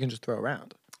 those are the ones you can just throw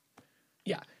around.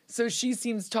 Yeah. So she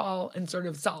seems tall and sort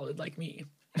of solid like me.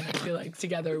 And I feel like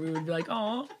together we would be like,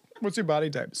 oh, What's your body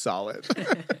type? Solid.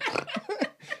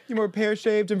 You more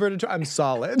pear-shaped, inverted? I'm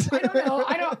solid. I don't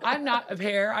know. I'm not a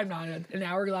pear. I'm not an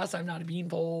hourglass. I'm not a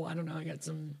beanpole. I don't know.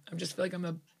 I just feel like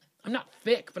I'm not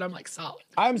thick, but I'm like solid.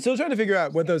 I'm still trying to figure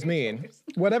out what those mean.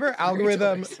 Whatever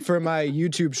algorithm for my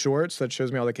YouTube shorts that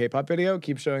shows me all the K-pop video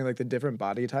keeps showing like the different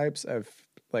body types of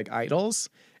like idols,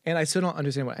 and I still don't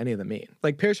understand what any of them mean.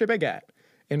 Like pear shape, I get.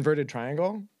 Inverted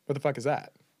triangle, what the fuck is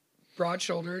that?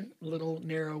 Broad-shouldered, little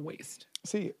narrow waist.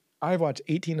 See, I've watched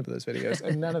 18 of those videos,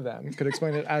 and none of them could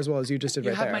explain it as well as you just did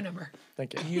You right have there. my number.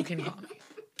 Thank you. You can call me.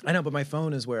 I know, but my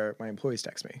phone is where my employees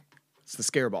text me. It's the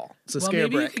scare ball. It's the Well, scare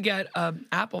maybe you brick. could get an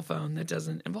Apple phone that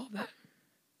doesn't involve that.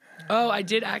 Oh, I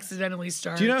did accidentally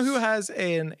start. Do you know who has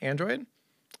an Android?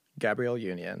 Gabrielle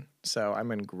Union. So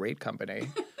I'm in great company.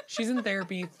 She's in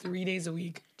therapy 3 days a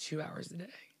week, 2 hours a day.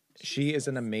 She is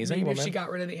an amazing Maybe woman. if she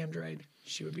got rid of the Android,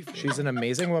 she would be free. She's an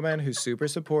amazing woman who's super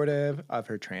supportive of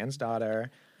her trans daughter,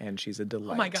 and she's a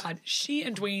delight. Oh my God. She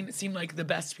and Dwayne seem like the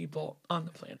best people on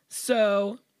the planet.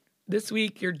 So this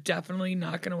week, you're definitely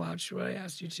not going to watch what I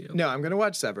asked you to. No, I'm going to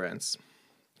watch Severance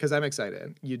because I'm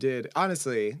excited. You did.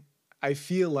 Honestly, I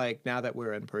feel like now that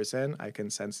we're in person, I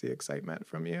can sense the excitement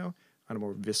from you on a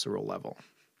more visceral level.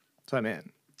 So I'm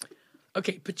in.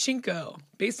 Okay, Pachinko.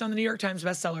 Based on the New York Times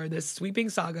bestseller, this sweeping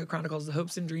saga chronicles the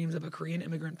hopes and dreams of a Korean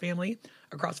immigrant family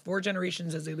across 4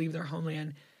 generations as they leave their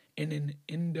homeland in an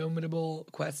indomitable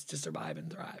quest to survive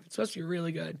and thrive. It's supposed to be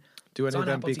really good. Do It's any on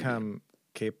of them Apple TV. become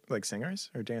like singers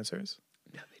or dancers?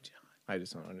 No, they do not. I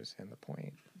just don't understand the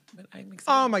point. But I'm excited.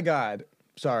 Oh my God.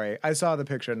 Sorry. I saw the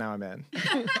picture. Now I'm in.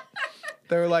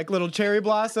 There were like little cherry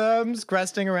blossoms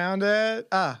cresting around it.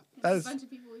 That A is. bunch of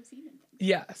people we've seen in them.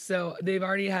 Yeah, so they've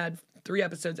already had 3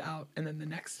 episodes out, and then the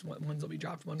next ones will be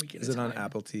dropped 1 week at Is a it time. on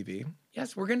Apple TV?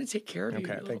 Yes, we're going to take care of you.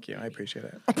 Okay, little thank you. I baby. appreciate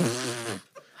it.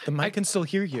 The mic can still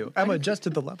hear you. Emma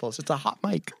adjusted the levels. It's a hot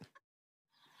mic.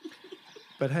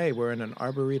 But hey, we're in an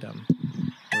arboretum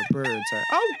where birds are.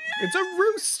 Oh, it's a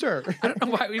rooster. I don't know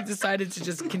why we've decided to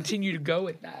just continue to go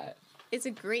with that. It's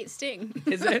a great sting.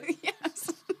 Is it?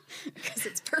 Yes. Because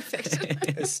it's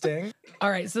perfect. A sting? All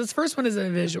right, so this first one is a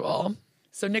visual.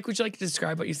 So Nick, would you like to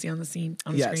describe what you see on the scene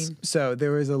on the Yes. screen? So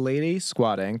there was a lady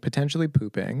squatting, potentially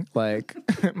pooping, like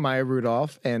Maya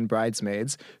Rudolph in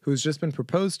Bridesmaids, who's just been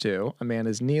proposed to. A man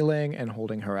is kneeling and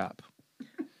holding her up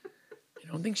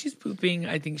I don't think she's pooping.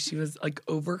 I think she was like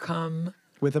overcome.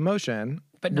 with emotion,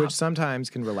 But not- which sometimes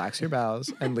can relax your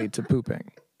bowels and lead to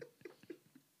pooping.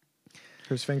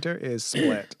 Her sphincter is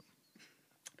split.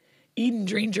 Eden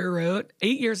Dranger wrote,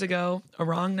 8 years ago, a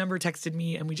wrong number texted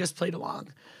me and we just played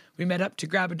along. We met up to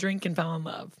grab a drink and fell in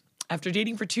love. After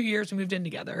dating for 2 years, we moved in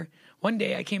together. One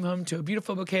day, I came home to a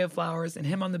beautiful bouquet of flowers and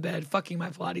him on the bed fucking my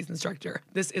Pilates instructor.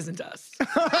 This isn't us.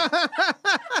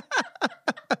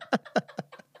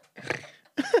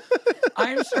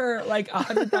 I'm sure like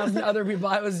 100,000 other people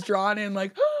I was drawn in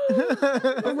like,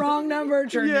 a wrong number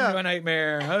turned Yeah. into a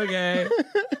nightmare. Okay.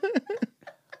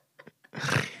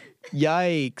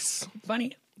 Yikes.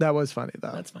 Funny. That was funny,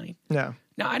 though. That's funny. Yeah.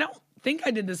 Now, I don't think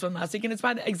I did this one last week, and it's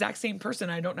by the exact same person.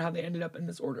 I don't know how they ended up in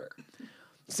this order.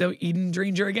 So Eden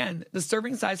Dranger again. The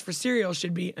serving size for cereal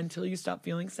should be until you stop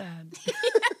feeling sad.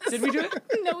 Did we do it?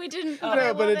 No, we didn't.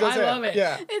 No, but it does I hit. love it.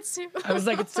 Yeah. It's super. I was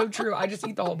like, it's so true. I just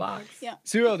eat the whole box. Yeah.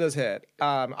 Cereal does hit.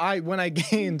 When I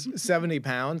gained 70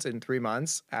 pounds in 3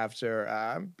 months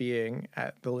after being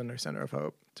at the Lindner Center of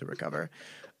Hope to recover,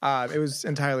 it was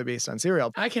entirely based on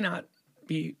cereal. I cannot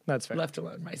be That's fair. left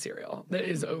alone by cereal. That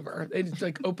is over. It's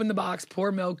like open the box,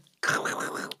 pour milk.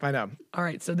 I know. All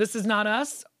right, so this is not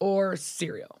us or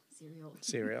cereal.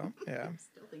 Cereal. Yeah.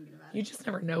 Still thinking about You just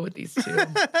never know with these two.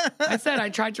 I said I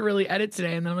tried to really edit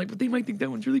today, and then I'm like, but they might think that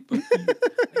one's really funny.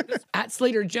 At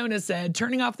Slater Jonah said,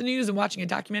 turning off the news and watching a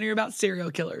documentary about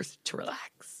serial killers to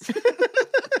relax.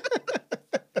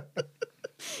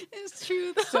 It's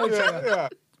true though. So true. Yeah.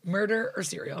 Murder or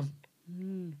cereal?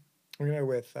 We're going to go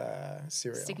with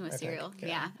cereal. Sticking with I think. cereal.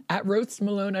 Yeah. At Roast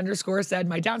Malone _ said,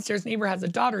 my downstairs neighbor has a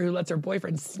daughter who lets her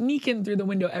boyfriend sneak in through the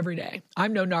window every day.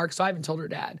 I'm no narc, so I haven't told her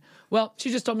dad. Well,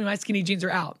 she just told me my skinny jeans are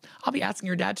out. I'll be asking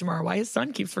her dad tomorrow why his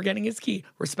son keeps forgetting his key.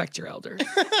 Respect your elders.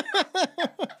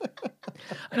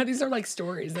 I know these are like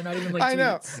stories. They're not even like tweets. I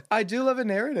know. I do love a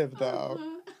narrative, though.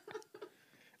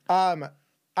 I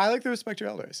like the respect your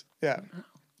elders. Yeah.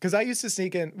 Because I used to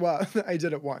sneak in, well, I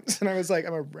did it once, and I was like,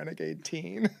 I'm a renegade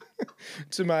teen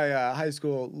to my high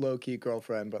school low-key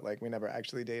girlfriend, but like we never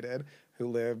actually dated, who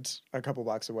lived a couple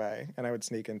blocks away, and I would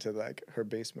sneak into like her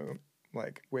basement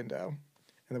like window,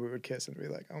 and then we would kiss and be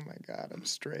like, oh my God, I'm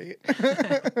straight.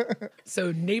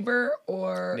 So neighbor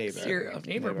or Neighbor. cereal?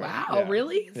 Neighbor. Neighbor. Wow, Yeah.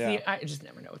 really? Yeah. See, I just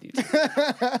never know with you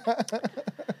two.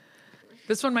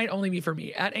 This one might only be for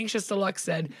me. At Anxious Deluxe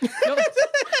said, no,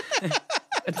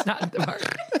 it's not the part.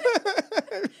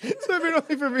 So if it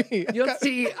only for me. You'll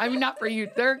see. I mean, not for you.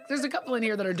 There's a couple in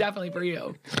here that are definitely for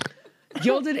you.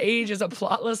 Gilded Age is a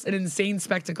plotless and insane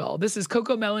spectacle. This is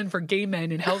Coco Melon for gay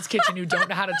men in Hell's Kitchen who don't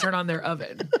know how to turn on their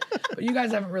oven. But you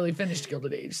guys haven't really finished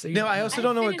Gilded Age. So you No, don't I know. also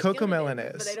don't know what finished Coco Gilded Melon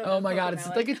Age, but I is. don't Oh know my God, Coco it's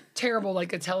Melon. like a terrible,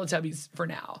 like a Teletubbies for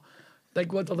now.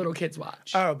 Like what the little kids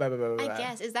watch. Oh, blah, blah, blah, blah, I blah.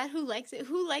 guess. Is that who likes it?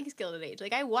 Who likes Gilded Age?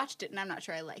 Like, I watched it and I'm not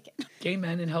sure I like it. Gay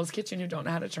men in Hell's Kitchen who don't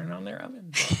know how to turn on their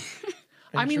oven.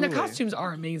 I mean, the truly. costumes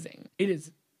are amazing. It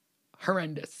is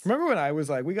horrendous. Remember when I was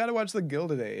like, we got to watch the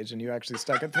Gilded Age, and you actually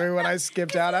stuck it through when I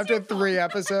skipped out after 3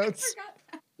 episodes?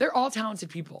 They're all talented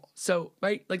people. So,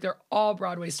 right? Like they're all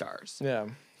Broadway stars. Yeah.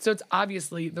 So it's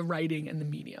obviously the writing and the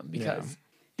medium because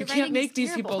you The can't writing make is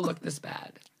these people terrible. look this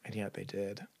bad. And yet they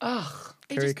did. Ugh.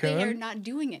 They Carrie they are Coon? not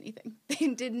doing anything. They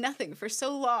did nothing for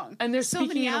so long. And they're so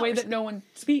speaking many in a way hours. that no one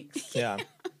speaks. Yeah. Not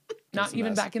That's a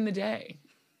even mess. back in the day.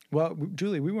 Well,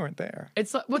 Julie, we weren't there.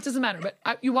 It's like, what does it matter? But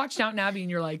you watch Downton Abbey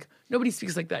and you're like, nobody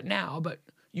speaks like that now, but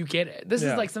you get it. This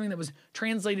Yeah. is like something that was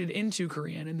translated into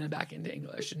Korean and then back into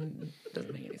English, and it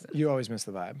doesn't make any sense. You always miss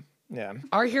the vibe. Yeah.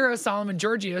 Our hero Solomon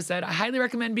Giorgio said, "I highly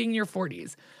recommend being in your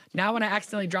 40s. Now, when I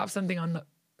accidentally drop something on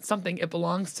something, it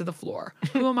belongs to the floor.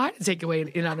 Who am I to take away an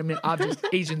inanimate object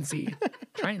agency?"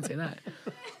 Try and say that.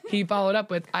 He followed up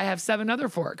with, "I have 7 other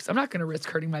forks. I'm not going to risk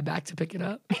hurting my back to pick it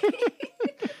up."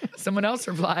 Someone else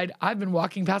replied, "I've been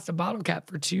walking past a bottle cap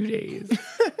for 2 days."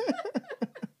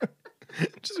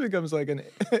 It just becomes like an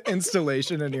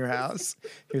installation in your house.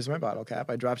 Here's my bottle cap.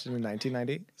 I dropped it in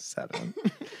 1997.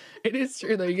 It is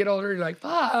true though. You get older, you're like,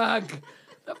 "Fuck,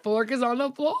 the fork is on the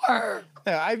floor."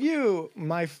 Yeah, I view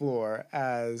my floor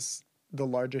as the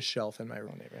largest shelf in my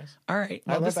room, neighbors. All right.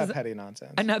 I Well, love this that is petty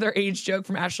nonsense. another age joke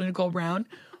from Ashley Nicole Brown.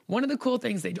 One of the cool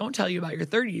things they don't tell you about your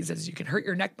 30s is you can hurt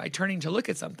your neck by turning to look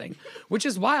at something, which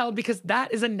is wild because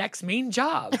that is a neck's main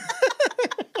job.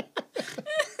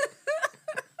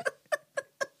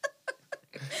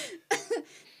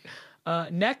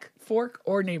 Neck, fork,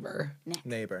 or neighbor?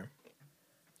 Neighbor.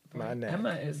 My neck.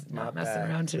 Emma is my not messing back,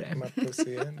 around today. My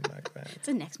pussy and my back. It's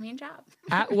a next main job.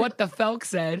 At What the Felk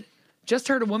said, "Just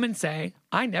heard a woman say,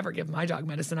 'I never give my dog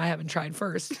medicine I haven't tried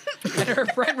first.'" And her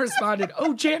friend responded,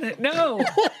 "Oh, Janet, no."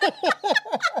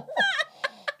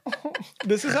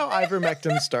 This is how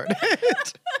ivermectin started.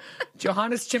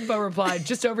 Johannes Chimpo replied,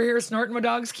 "Just over here snorting my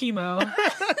dog's chemo."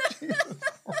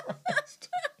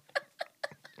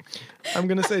 I'm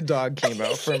going to say dog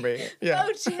chemo for me. Yeah.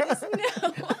 Oh, Janice,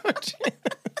 no.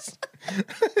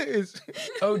 It's-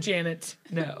 Oh, Janet,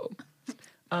 no.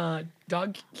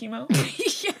 Dog chemo?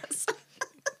 Yes.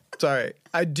 sorry.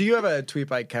 Do you have a tweet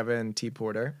by Kevin T.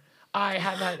 Porter? I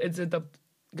have had, it's at the,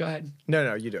 go ahead.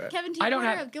 No, you do it. Kevin T. I don't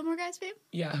Porter have- of Gilmore Guys fame?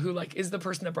 Yeah, who like is the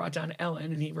person that brought down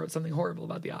Ellen and he wrote something horrible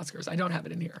about the Oscars. I don't have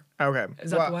it in here. Okay.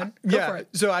 Is that the one? Go Yeah. for it.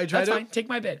 So I tried That's to. fine. Take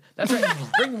my bid. That's right.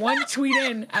 Bring one tweet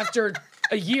in after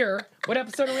a year. What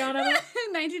episode are we on, Emma?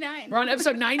 99. We're on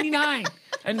episode 99.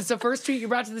 And it's the first tweet you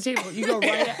brought to the table. You go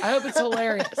right at, I hope it's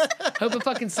hilarious. Hope it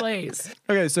fucking slays.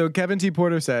 Okay, so Kevin T.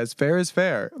 Porter says, fair is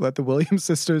fair. Let the Williams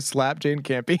sisters slap Jane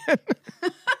Campion.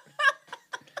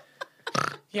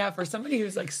 Yeah, for somebody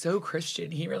who's like so Christian,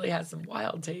 he really has some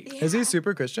wild takes. Is he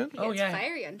super Christian? Oh, It's yeah.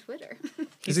 fiery on Twitter.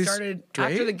 He Is he started,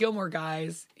 straight? after the Gilmore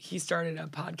Guys, he started a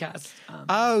podcast.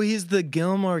 Oh, he's the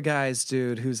Gilmore Guys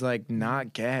dude who's like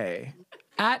not gay.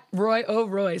 At Roy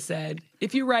O'Roy said,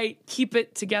 if you write keep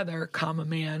it together, comma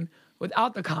man,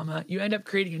 without the comma, you end up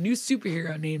creating a new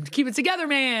superhero named Keep It Together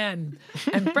Man.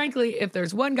 And frankly, if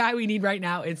there's one guy we need right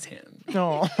now, it's him.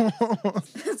 No.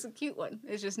 That's a cute one.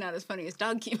 It's just not as funny as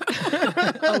Dog Keep.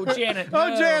 Oh, Janet. Oh,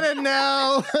 no. Janet,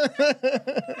 no.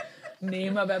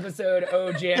 Name of episode,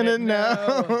 oh, Janet. Janet,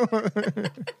 no. no.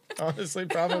 Honestly,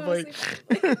 probably.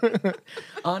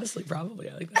 Honestly, probably.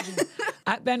 I like that.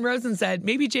 At Ben Rosen said,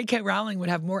 maybe J.K. Rowling would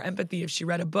have more empathy if she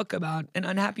read a book about an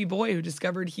unhappy boy who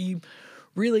discovered he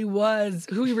really was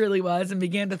who he really was and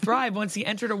began to thrive once he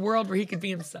entered a world where he could be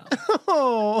himself.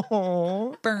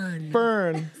 Oh, Burn.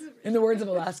 burn, In the words of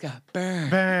Alaska, burn.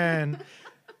 burn.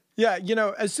 Yeah, you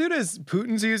know, as soon as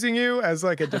Putin's using you as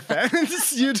like a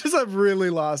defense, you just have really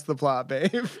lost the plot,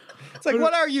 babe. It's like,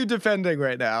 what are you defending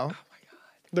right now? Oh my God.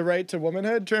 The right to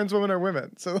womanhood? Trans women are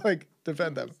women. So, like,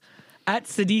 defend them. At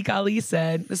Sadiq Ali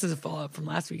said, this is a follow-up from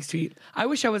last week's tweet, I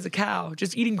wish I was a cow,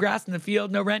 just eating grass in the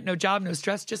field, no rent, no job, no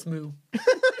stress, just moo.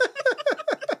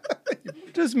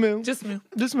 Just moo. Just moo.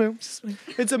 Just moo. Just moo.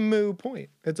 It's a moo point.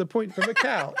 It's a point from a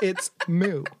cow. It's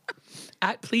moo.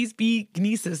 At Please Be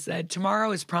Gnesis said,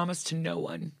 tomorrow is promised to no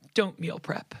one. Don't meal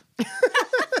prep.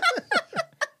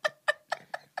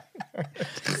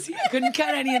 See, I couldn't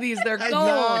cut any of these. They're gold.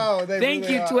 know, they Thank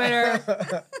really you, are.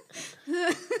 Twitter.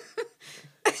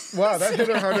 Wow, that hit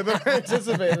her harder than I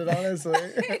anticipated, honestly.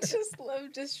 I just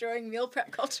love destroying meal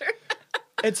prep culture.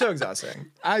 It's so exhausting.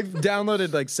 I've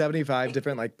downloaded like 75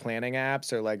 different like planning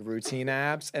apps or like routine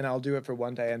apps, and I'll do it for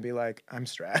one day and be like, I'm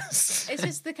stressed. It's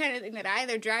just the kind of thing that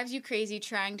either drives you crazy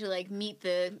trying to like meet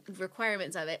the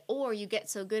requirements of it, or you get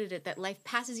so good at it that life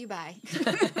passes you by.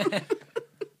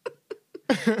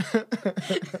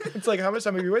 It's like, how much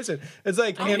time have you wasted? It's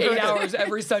like 8 hours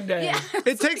every Sunday. Yeah.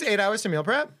 It takes 8 hours to meal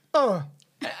prep. Oh,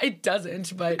 It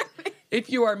doesn't, but if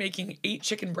you are making 8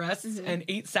 chicken breasts and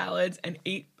 8 salads and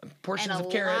 8 portions And a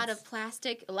of carrots, lot of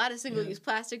plastic, a lot of single-use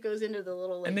plastic goes into the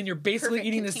little. Like, and then you're basically perfect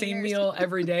eating the same containers. meal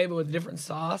every day but with a different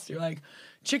sauce, you're like,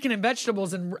 chicken and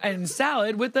vegetables and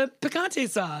salad with a picante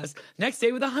sauce. Next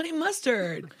day with a honey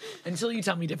mustard. Until you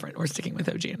tell me different. We're sticking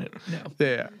with Janet. No.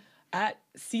 yeah. At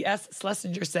C.S.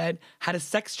 Schlesinger said, had a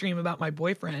sex dream about my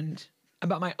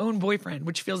own boyfriend,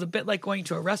 which feels a bit like going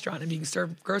to a restaurant and being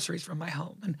served groceries from my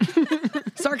home. And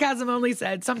Sarcasm only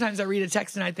said, sometimes I read a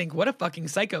text and I think, what a fucking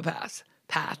psychopath.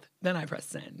 Then I press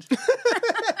send.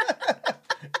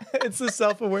 It's the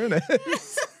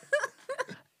self-awareness.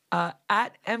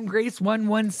 At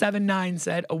mgrace1179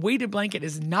 said, a weighted blanket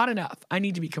is not enough. I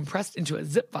need to be compressed into a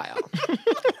zip file.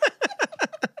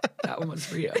 That one was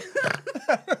for you.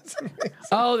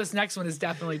 Oh, this next one is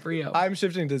definitely for you. I'm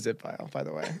shifting to zip file, by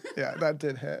the way. Yeah, that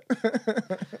did hit.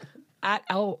 At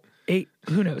L8,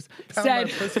 who knows, Pound said,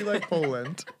 that pussy like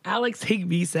Poland. Alex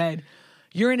Higbee said,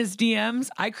 you're in his DMs.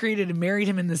 I created and married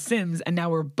him in The Sims, and now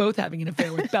we're both having an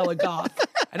affair with Bella Goth.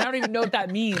 And I don't even know what that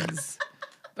means.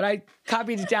 But I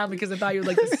copied it down because I thought you would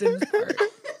like the Sims part.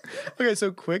 Okay,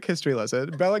 so quick history lesson.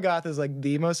 Bella Goth is like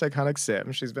the most iconic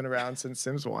Sim. She's been around since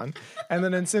Sims 1. And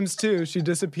then in Sims 2, she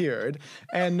disappeared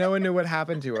and no one knew what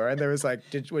happened to her. And there was like,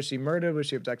 was she murdered? Was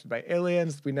she abducted by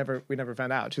aliens? We never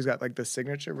found out. She's got like the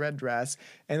signature red dress.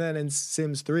 And then in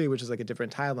Sims 3, which is like a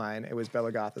different timeline, it was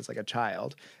Bella Goth as like a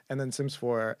child. And then Sims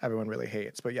 4, everyone really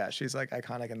hates. But yeah, she's like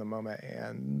iconic in the moment.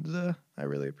 And I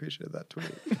really appreciated that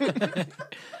tweet.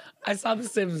 I saw The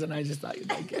Sims and I just thought you'd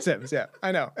like it. Sims, yeah,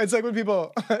 I know. It's like when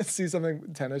people see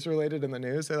something tennis related in the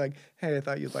news, they're like, "Hey, I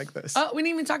thought you'd like this." We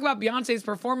didn't even talk about Beyonce's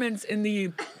performance in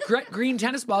the green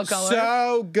tennis ball color.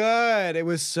 So good. It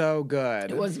was so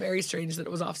good. It was very strange that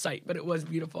it was off-site, but it was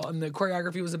beautiful. And the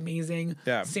choreography was amazing.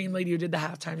 Yeah. Same lady who did the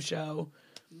halftime show.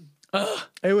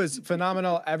 It was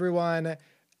phenomenal.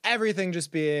 Everything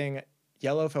just being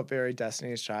yellow felt very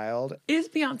Destiny's Child. Is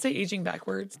Beyonce aging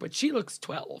backwards? But she looks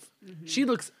 12. She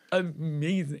looks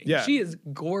amazing. Yeah. She is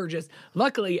gorgeous.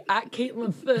 Luckily, at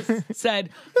Caitlin Fiss said,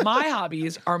 my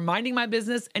hobbies are minding my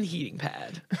business and heating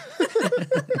pad.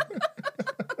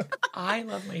 I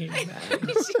love my heating pad.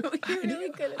 You're really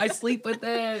good at I sleep with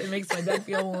it. It makes my bed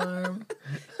feel warm.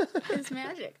 It's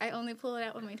magic. I only pull it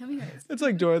out when my tummy hurts. It's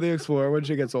like Dora the Explorer when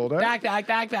she gets older. Back.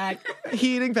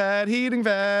 Heating pad, heat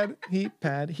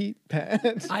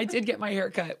pad. I did get my hair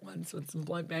cut once with some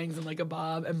blunt bangs and like a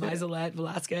bob. And Maisalette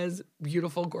Velasquez,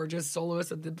 beautiful, gorgeous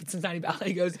soloist at the Cincinnati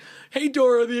Ballet, goes, "Hey,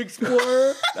 Dora the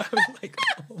Explorer." I was like,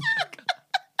 oh my God.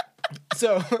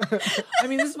 So, I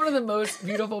mean, this is one of the most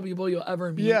beautiful people you'll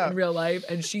ever meet in real life.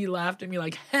 And she laughed at me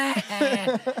like,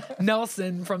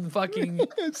 Nelson from fucking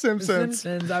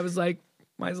Simpsons. I was like,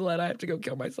 Maisalette, I have to go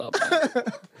kill myself.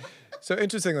 So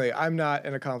interestingly, I'm not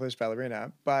an accomplished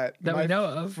ballerina, but That we know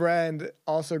of. friend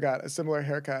also got a similar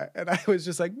haircut, and I was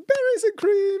just like, berries and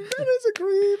cream,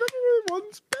 everyone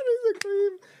wants berries and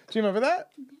cream. Do you remember that?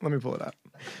 Let me pull it up.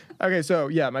 Okay, so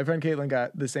yeah, my friend Caitlin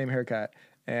got the same haircut,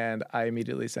 and I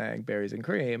immediately sang berries and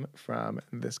cream from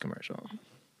this commercial.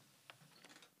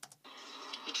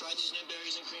 You tried these new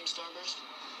berries and cream Starburst?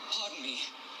 Pardon me.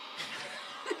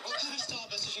 What kind of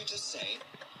Starburst did you just say?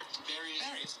 Berries.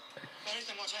 Berries. Berries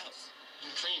and what else?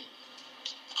 And cream.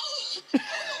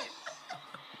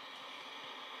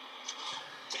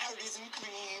 Berries and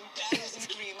cream. Berries and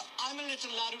cream. I'm a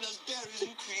little lad who loves berries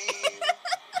and cream.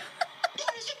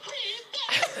 Berries and cream.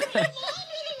 Berries and cream. I'm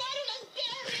a little lad who loves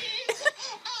berries and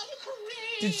cream.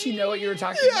 Did she know what you were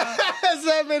talking about? Yes,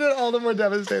 that made it all the more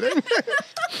devastating.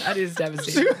 That is She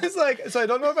devastating. was like, so I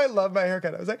don't know if I love my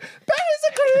haircut. I was like, berries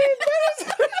and cream, berries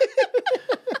and cream.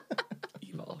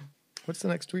 Evil. What's the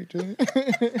next tweet, Julie?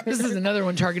 This is another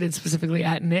one targeted specifically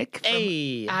at Nick. From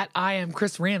Hey. At I am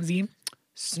Chris Ramsey.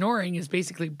 Snoring is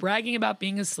basically bragging about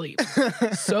being asleep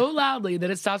so loudly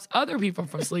that it stops other people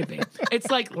from sleeping.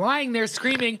 It's like lying there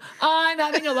screaming, "I'm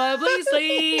having a lovely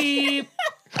sleep."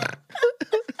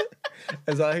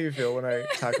 Is that how you feel when I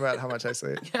talk about how much I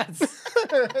sleep? Yes.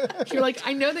 You're like,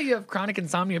 I know that you have chronic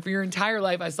insomnia. For your entire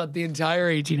life, I slept the entire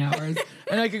 18 hours.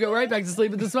 And I could go right back to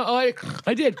sleep at this moment. Oh,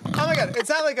 I did. Oh my God. It's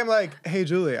not like I'm like, hey,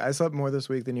 Julie, I slept more this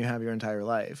week than you have your entire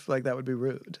life. Like, that would be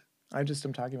rude. I just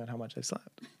am talking about how much I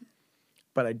slept.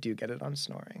 But I do get it on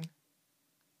snoring.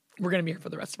 We're going to be here for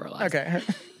the rest of our lives. Okay.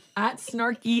 At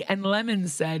Snarky and Lemon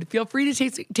said, feel free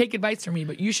to take advice from me,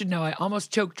 but you should know I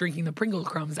almost choked drinking the Pringle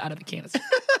crumbs out of the canister.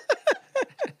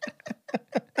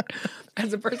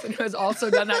 As a person who has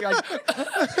also done that,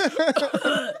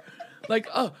 you're like,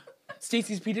 oh,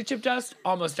 Stacey's pita chip dust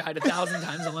almost died 1,000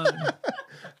 times alone.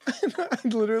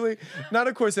 Literally, not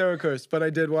a Coursera course, but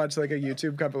I did watch like a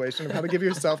YouTube compilation of how to give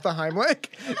yourself the Heimlich.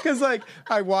 Because like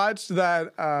I watched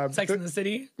that Sex in the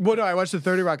City. Well, no, I watched the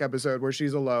 30 Rock episode where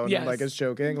she's alone Yes. and like is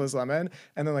choking, Liz Lemon,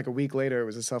 and then like a week later, it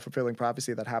was a self-fulfilling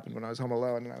prophecy that happened when I was home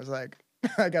alone, and I was like,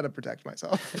 I gotta protect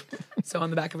myself. So on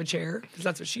the back of a chair, because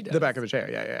that's what she does. The back of a chair,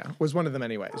 yeah, was one of them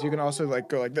anyways. You can also like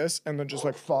go like this and then just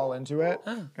like fall into it.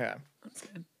 Oh. Yeah, That's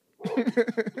good.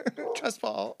 just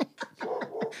fall.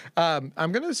 I'm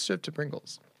gonna shift to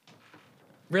Pringles.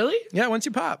 Really? Yeah, once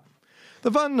you pop,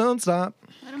 the fun don't stop.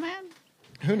 What am I on?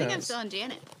 Who I knows? think I'm still on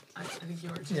Janet. I think you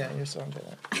are too. Yeah, you're still on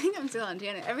Janet. I think I'm still on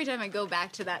Janet. Every time I go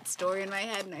back to that story in my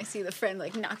head and I see the friend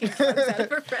like knocking drugs out of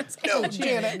her friend's hand. No,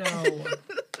 Janet. No.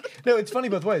 No, it's funny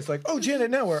both ways. Like, oh,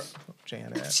 Janet, no, or oh,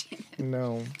 Janet.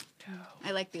 No.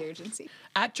 I like the urgency.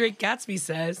 At Drake Gatsby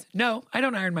says, no, I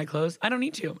don't iron my clothes. I don't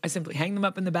need to. I simply hang them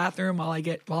up in the bathroom while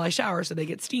I shower so they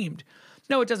get steamed.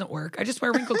 No, it doesn't work. I just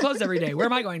wear wrinkled clothes every day. Where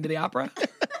am I going, to the opera?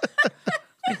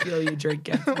 I feel you, Drake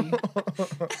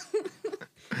Gatsby.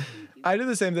 I do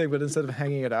the same thing, but instead of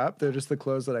hanging it up, they're just the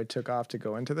clothes that I took off to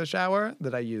go into the shower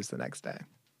that I use the next day.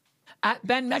 At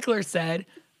Ben Meckler said,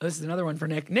 oh, this is another one for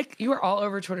Nick. Nick, you are all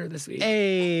over Twitter this week.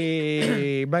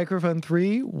 Hey, microphone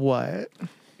 3, what?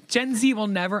 Gen Z will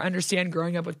never understand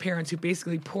growing up with parents who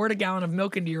basically poured a gallon of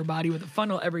milk into your body with a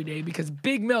funnel every day because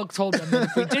Big Milk told them that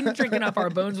if we didn't drink enough, our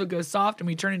bones would go soft and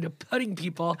we turn into pudding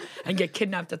people and get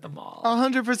kidnapped at the mall.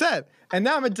 100%. And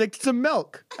now I'm addicted to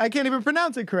milk. I can't even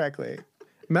pronounce it correctly.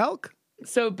 Milk?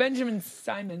 So Benjamin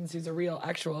Simons, who's a real,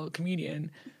 actual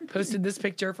comedian, posted this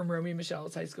picture from Romy and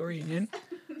Michelle's high school reunion.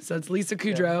 So it's Lisa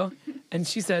Kudrow, and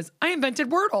she says, I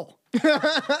invented Wordle.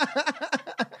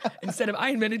 Instead of I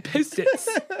invented Post-its.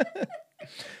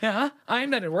 Yeah, I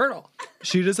invented Wordle.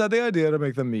 She just had the idea to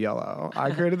make them yellow. I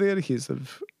created the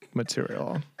adhesive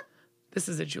material. This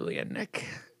is a Julia Nick.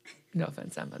 No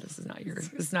offense, Emma. This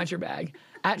is not your bag.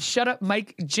 At Shut Up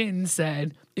Mike Jin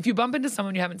said, if you bump into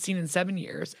someone you haven't seen in 7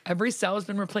 years, every cell has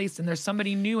been replaced and there's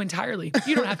somebody new entirely.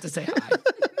 You don't have to say hi.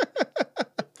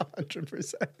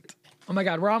 100%. Oh my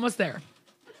God, we're almost there.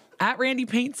 At Randy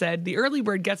Paint said, the early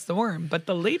bird gets the worm, but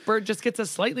the late bird just gets a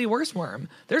slightly worse worm.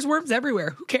 There's worms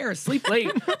everywhere. Who cares? Sleep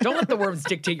late. Don't let the worms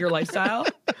dictate your lifestyle.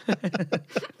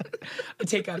 A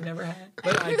take I've never had.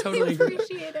 But I totally agree.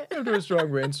 Appreciate it. After a strong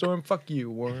rainstorm, fuck you,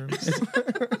 worms.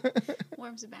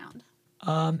 Worms abound.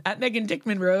 At Megan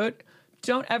Dickman wrote,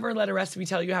 don't ever let a recipe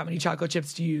tell you how many chocolate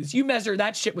chips to use. You measure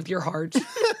that shit with your heart. And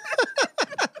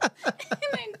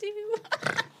I do.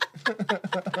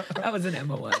 That was an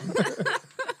Emma one.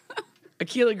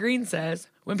 Akila Green says,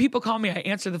 when people call me, I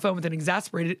answer the phone with an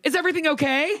exasperated, is everything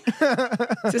okay?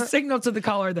 It's a signal to the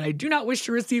caller that I do not wish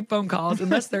to receive phone calls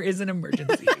unless there is an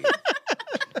emergency.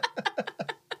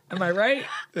 Am I right?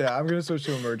 Yeah, I'm gonna switch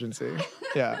to emergency.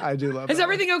 Yeah, I do love Is that.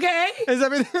 everything okay? Is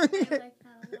everything?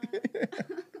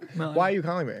 Well, Why are you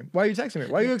calling me? Why are you texting me?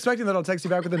 Why are you expecting that I'll text you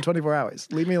back within 24 hours?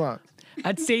 Leave me alone.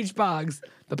 At Sage Boggs,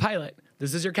 the pilot,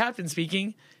 this is your captain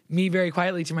speaking. Me very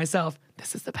quietly to myself,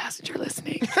 this is the passenger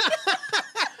listening.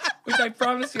 Which I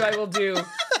promise you I will do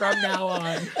from now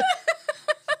on.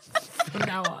 From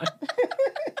now on.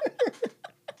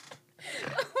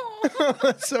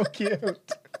 That's so cute.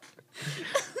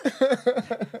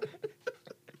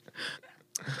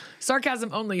 Sarcasm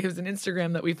Only, who's an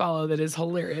Instagram that we follow that is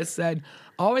hilarious, said,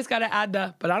 always got to add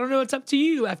the, but I don't know what's up to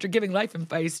you after giving life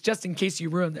advice just in case you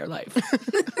ruin their life.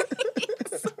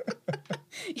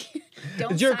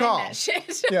 Don't It's your sign call. that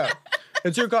shit. Yeah,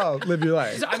 it's your call. Live your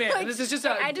life. So, I mean, this is just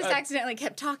a, I just accidentally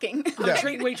kept talking. I'm Yeah. a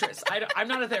trained waitress. I'm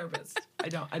not a therapist. I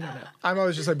don't know. I'm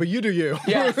always just like, but you do you.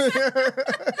 Yes.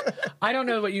 I don't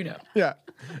know what you know. Yeah.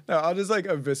 No, I'll just like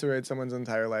eviscerate someone's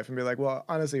entire life and be like, well,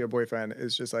 honestly, your boyfriend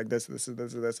is just like this,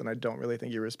 and I don't really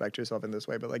think you respect yourself in this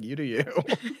way, but like you do you.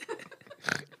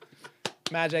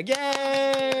 Magic.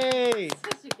 Yay!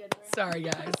 Sorry,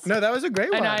 guys. No, that was a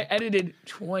great one. And I edited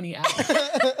 20 out.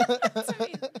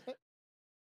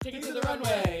 Take it to the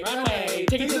runway, runway.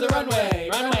 Take it to the runway,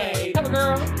 runway. Come on,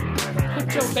 girl.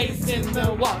 Put your face in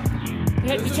the water.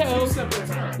 Head to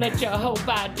toe. Let your whole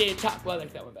body talk. Well, I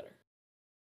like that one better.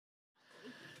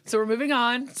 So we're moving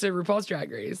on to RuPaul's Drag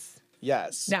Race.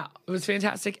 Yes. Now, it was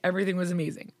fantastic. Everything was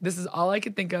amazing. This is all I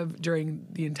could think of during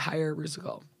the entire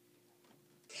musical.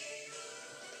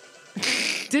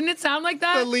 Didn't it sound like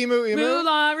that? The Limu Emu?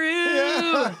 Moulin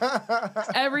Rouge.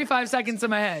 Every 5 seconds in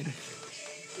my head.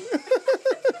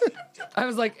 I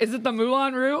was like, is it the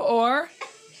Moulin Rouge or...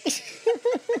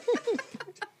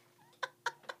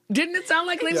 Didn't it sound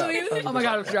like Limu Yeah, Emu? Oh my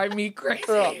God, it was driving me crazy.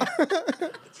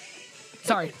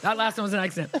 Sorry, that last one was an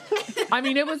accident. I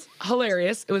mean, it was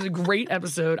hilarious. It was a great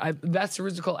episode. Best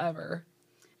musical ever.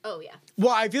 Oh, yeah.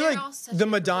 Well, I feel They're like all such the good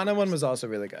Madonna one performers. was also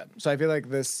really good. So I feel like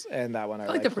this and that one are I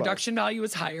like the close. production value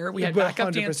was higher. We had But backup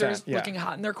 100%, dancers yeah. looking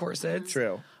hot in their corsets.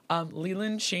 True.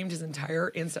 Leland shamed his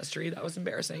entire ancestry. That was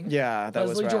embarrassing. Yeah, that was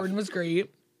Leslie rough. Jordan was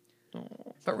great.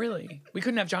 But really, we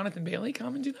couldn't have Jonathan Bailey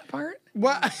come and do that part.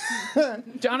 What?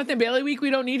 Jonathan Bailey week, we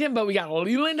don't need him, but we got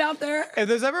Leland out there. If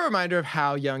there's ever a reminder of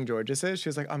how young Georges is, she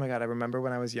was like, oh my God, I remember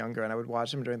when I was younger and I would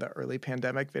watch him during the early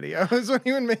pandemic videos when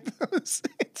he would make those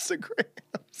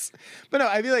Instagrams. But no,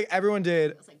 I feel like everyone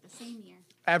did It was like the same year.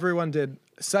 everyone did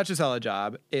such a solid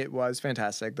job. It was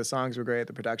fantastic. The songs were great.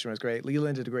 The production was great.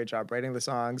 Leland did a great job writing the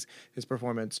songs. His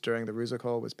performance during the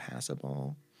musical was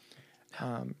passable.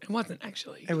 It wasn't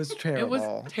actually. It was terrible. It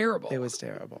was terrible. It was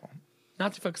terrible.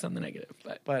 Not to focus on the negative,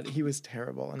 but But he was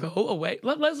terrible. And go away.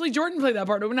 Let Leslie Jordan play that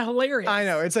part. It would have been hilarious. I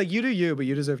know. It's like you do you, but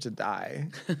you deserve to die.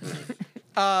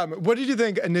 What did you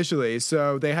think initially?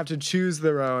 So they have to choose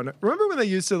their own. Remember when they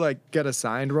used to like get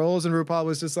assigned roles and RuPaul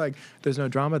was just like, there's no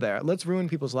drama there. Let's ruin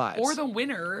people's lives. Or the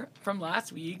winner from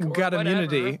last week. Or got whatever.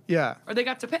 immunity. Yeah. Or they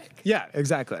got to pick. Yeah,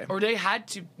 exactly. Or they had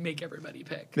to make everybody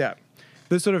pick. Yeah.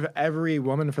 This sort of every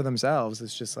woman for themselves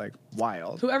is just like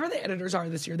wild. Whoever the editors are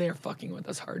this year, they are fucking with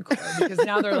us hardcore because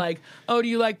now they're like, oh, do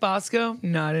you like Bosco?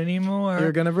 Not anymore.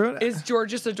 You're gonna ruin it. Is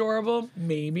Georges adorable?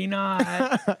 Maybe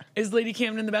not. Is Lady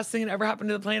Camden the best thing that ever happened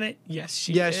to the planet? Yes,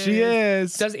 she Yes, is. she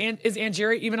is. Is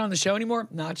Angeria even on the show anymore?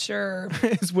 Not sure.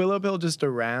 Is Willow Pill just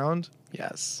around?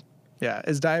 Yes. Yeah.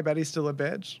 Is Diabetes still a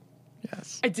bitch?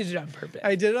 Yes. I did it on purpose.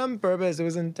 I did it on purpose. It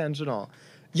was intentional.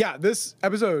 Yeah, this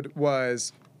episode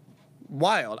was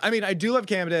wild. I mean, I do love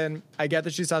Camden. I get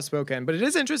that she's soft-spoken, but it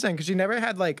is interesting because she never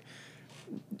had like,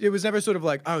 it was never sort of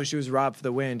like, oh, she was robbed for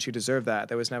the win. She deserved that.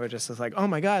 There was never just this like, oh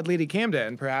my God, Lady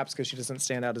Camden, perhaps because she doesn't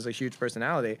stand out as a huge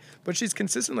personality, but she's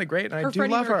consistently great and I Her do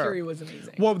Freddie love Mercury her. was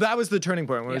amazing. Well, that was the turning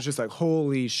point when it was Yeah. just like,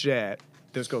 holy shit,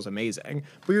 this girl's amazing.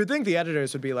 But you would think the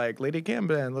editors would be like, Lady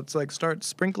Camden, let's like start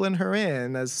sprinkling her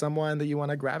in as someone that you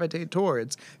want to gravitate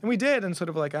towards. And we did, and sort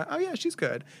of like, oh yeah, she's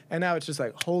good. And now it's just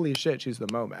like, holy shit, she's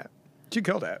the moment. She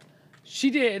killed it. She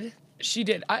did. She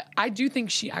did. I do think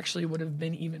she actually would have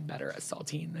been even better as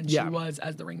Saltine than Yeah. she was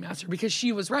as the ringmaster because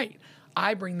she was right.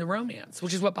 I bring the romance,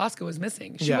 which is what Bosco was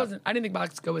missing. She Yeah. wasn't. I didn't think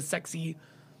Bosco was sexy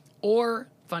or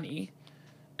funny.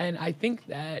 And I think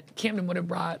that Camden would have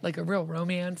brought like a real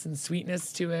romance and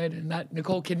sweetness to it, and that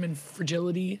Nicole Kidman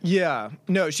fragility. Yeah.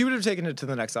 No, she would have taken it to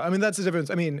the next level. I mean, that's the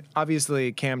difference. I mean,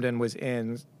 obviously, Camden was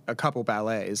in a couple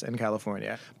ballets in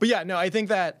California. But yeah, no, I think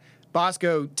that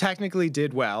Bosco technically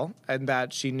did well, and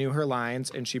that she knew her lines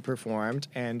and she performed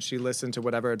and she listened to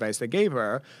whatever advice they gave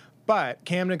her. But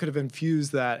Camden could have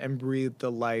infused that and breathed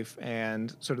the life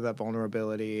and sort of that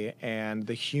vulnerability and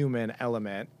the human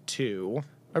element to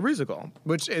a musical,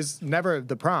 which is never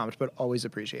the prompt, but always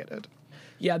appreciated.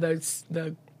 Yeah,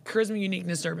 the charisma,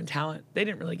 uniqueness, urban talent, they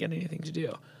didn't really get anything to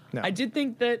do. No. I did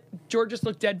think that Georges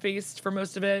looked dead-faced for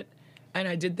most of it, and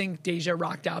I did think Deja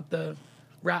rocked out the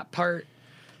rap part.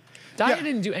 Daya Yeah.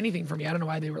 didn't do anything for me. I don't know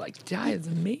why they were like, Daya's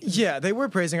amazing. Yeah, they were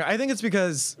praising her. I think it's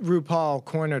because RuPaul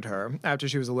cornered her after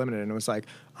she was eliminated and was like,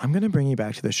 I'm going to bring you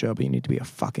back to the show, but you need to be a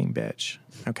fucking bitch.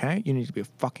 Okay? You need to be a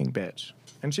fucking bitch.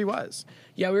 And she was.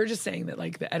 Yeah, we were just saying that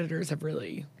like the editors have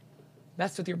really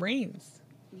messed with your brains.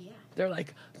 Yeah. They're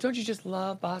like, don't you just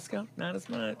love Bosco? Not as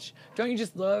much. Don't you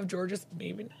just love Georges?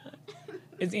 Maybe not.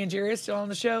 Is Angeria still on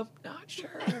the show? Not sure.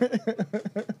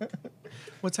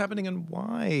 What's happening and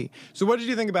why? So what did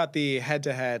you think about the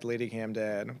head-to-head Lady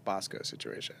Camden Bosco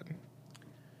situation?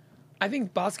 I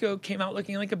think Bosco came out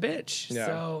looking like a bitch. Yeah.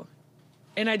 So,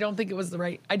 and I don't think it was the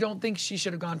right. I don't think she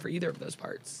should have gone for either of those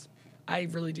parts. I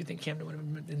really do think Camden would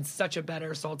have been such a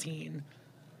better Saltine.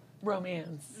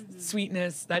 Romance,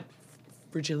 sweetness, that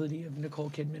fragility of Nicole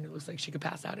Kidman. It looks like she could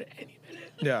pass out at any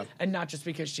minute. Yeah. And not just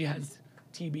because she has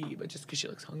TB, but just because she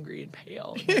looks hungry and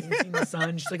pale and hasn't seen the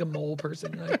sun. She's like a mole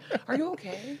person. You're like, are you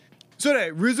okay? So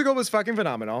anyway, Rusical was fucking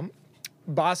phenomenal.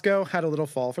 Bosco had a little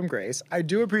fall from grace. I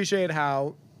do appreciate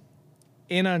how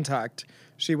in Untucked,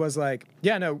 she was like,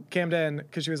 yeah, no, Camden,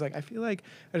 because she was like, I feel like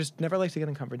I just never like to get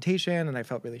in confrontation, and I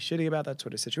felt really shitty about that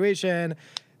sort of situation,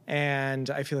 and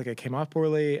I feel like I came off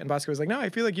poorly. And Bosco was like, no, I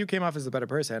feel like you came off as a better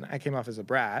person. I came off as a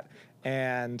brat,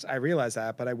 and I realized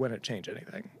that, but I wouldn't change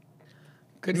anything.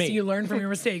 Good to Me. see you learn from your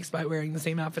mistakes by wearing the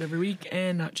same outfit every week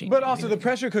and not changing. But also the anything.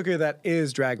 pressure cooker that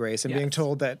is Drag Race and being Yes.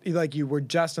 told that like you were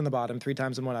just in the bottom 3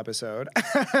 times in one episode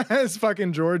as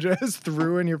fucking Georges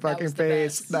threw in your fucking was the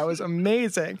face. best. That was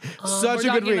amazing. Such We're a good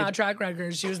talking read. about track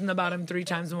records. She was in the bottom 3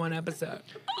 times in one episode.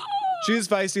 She's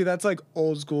feisty. That's like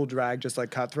old school drag, just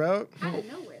like cutthroat. Out of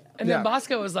nowhere, though. And Yeah. then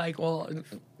Bosco was like, well,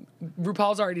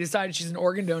 RuPaul's already decided she's an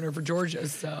organ donor for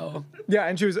Georges, so Yeah,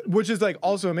 and she was, which is like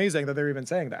also amazing that they're even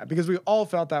saying that because we all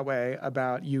felt that way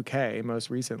about UK most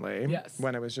recently. Yes.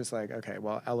 When it was just like, okay,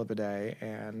 well, Ella Bidet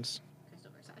and, Crystal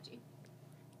Versace.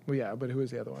 well, yeah, but who was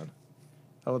the other one?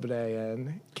 Ella Bidet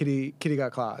and Kitty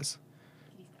got claws.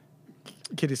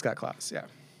 Kitty Scott Claus, yeah.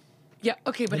 yeah,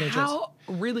 okay, but NHS. how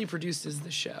really produced is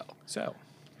the show? So,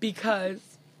 Because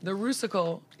the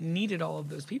Rusical needed all of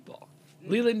those people.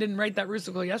 Leland didn't write that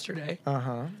Rusical yesterday,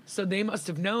 uh-huh. so they must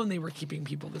have known they were keeping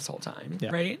people this whole time,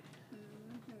 Yeah. right?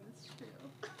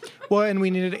 Well, and we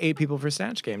needed 8 people for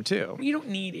Snatch Game too. You don't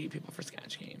need 8 people for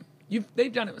Sketch Game.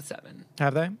 They've done it with 7,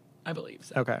 Have they? I believe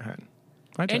so. Okay, all right.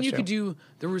 I And trust you could do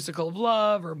the Rusical of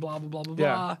Love or blah, blah, blah, blah,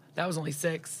 Yeah. blah. That was only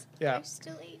 6. Yeah. There's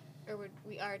still 8, or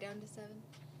we are down to 7.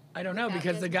 I don't know Without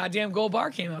because the Jasmine. goddamn gold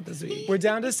bar came out this week. We're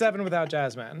down to 7 without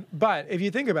Jasmine. But if you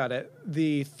think about it,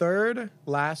 the third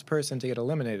last person to get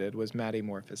eliminated was Maddie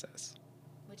Morphosis.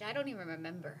 Which I don't even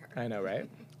remember her. I know, right?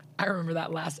 I remember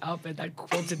that last outfit, that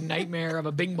quilted nightmare of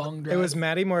a bing bong dress. It was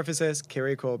Maddie Morphosis,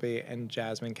 Carrie Colby, and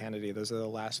Jasmine Kennedy. Those are the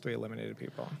last 3 eliminated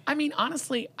people. I mean,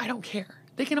 honestly, I don't care.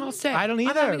 They can all stay. I don't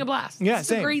either. I'm having a blast. Yeah, It's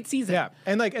same. a great season. Yeah,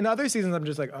 and like in other seasons, I'm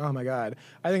just like, oh my god.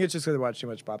 I think it's just because I watched too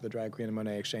much Bob the Drag Queen and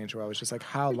Monet Exchange, where I was just like,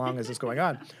 how long is this going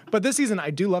on? But this season,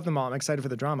 I do love them all. I'm excited for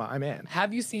the drama. I'm in.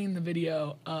 Have you seen the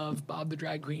video of Bob the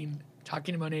Drag Queen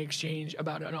talking to Monet Exchange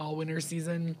about an all-winner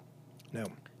season? No.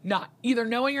 Not either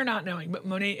knowing or not knowing, but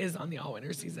Monet is on the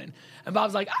all-winner season. And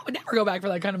Bob's like, I would never go back for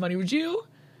that kind of money, would you?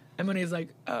 And Monet's like,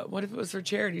 what if it was for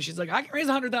charity? She's like, I can raise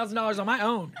 $100,000 on my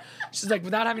own. She's like,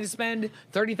 without having to spend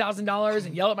 $30,000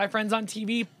 and yell at my friends on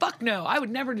TV. Fuck no, I would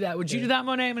never do that. Would you do that,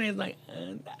 Monet? Monet's like,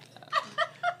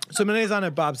 So Monet's on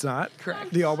it, Bob's not.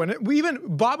 Correct. The all winner.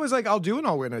 Bob was like, I'll do an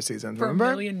all winner season. for Remember?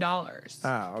 $1 million.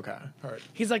 Oh, okay. Heard.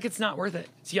 He's like, it's not worth it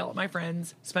to yell at my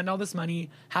friends, spend all this money,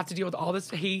 have to deal with all this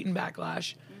hate and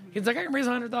backlash. He's like, I can raise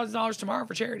 $100,000 tomorrow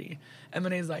for charity. And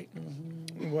Monet's like,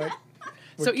 What?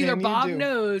 so either can you Bob do?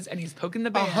 knows and he's poking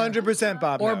the bear, 100%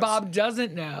 Bob or knows. Bob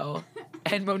doesn't know,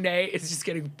 and Monet is just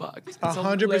getting bugged. It's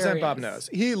 100% Bob hilarious. knows.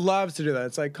 He loves to do that.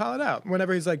 It's like, call it out.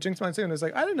 Whenever he's like, Jinx Monsoon, it's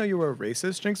like, I didn't know you were a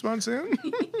racist, Jinx Monsoon.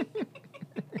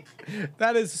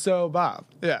 That is so Bob.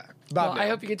 Yeah. Bob Well, I knew.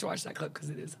 hope you get to watch that clip because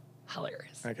it is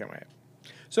hilarious. I can't wait.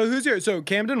 So so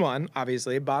Camden won,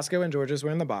 obviously. Bosco and Georges were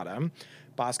in the bottom.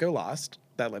 Bosco lost.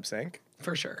 that lip sync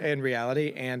For sure. in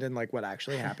reality and in like what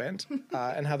actually happened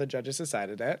and how the judges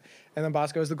decided it. And then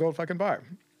Bosco is the gold fucking bar.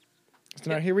 So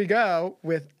now here we go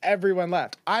with everyone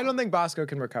left. I don't think Bosco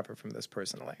can recover from this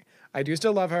personally. I do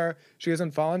still love her. She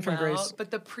hasn't fallen from grace.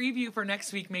 But the preview for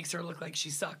next week makes her look like she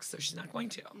sucks, so she's not going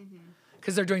to.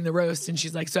 Because they're doing the roast, and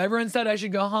she's like, so everyone said I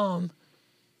should go home,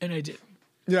 and I did.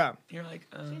 Yeah. You're like,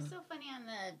 She's so funny on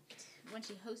when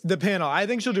she hosts The panel. I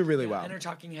think she'll do really well. and her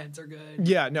talking heads are good.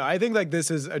 Yeah, no, I think like this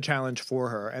is a challenge for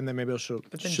her, and then maybe she'll.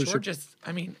 But then Georges,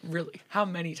 I mean, really, how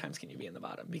many times can you be in the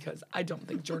bottom? Because I don't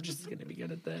think Georges is going to be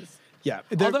good at this. Yeah.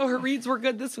 Although her reads were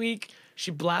good this week,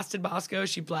 she blasted Bosco,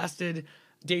 she blasted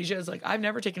Deja's like, I've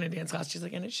never taken a dance class. She's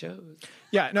like, and it shows.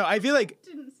 Yeah, no, I feel like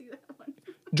didn't see that one.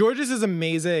 Georges is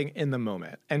amazing in the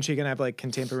moment, and she can have like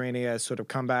contemporaneous sort of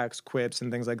comebacks, quips,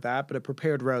 and things like that. But a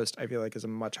prepared roast, I feel like, is a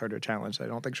much harder challenge that I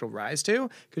don't think she'll rise to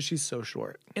because she's so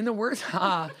short. In the words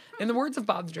of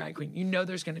Bob the Drag Queen, you know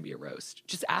there's going to be a roast.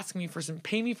 Just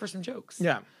pay me for some jokes.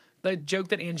 Yeah. The joke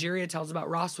that Angeria tells about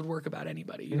Ross would work about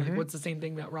anybody. You're like, what's the same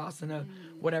thing about Ross and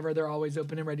whatever? They're always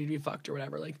open and ready to be fucked or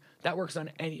whatever. Like that works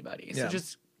on anybody. So Yeah.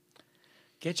 just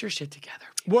get your shit together.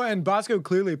 Well, and Bosco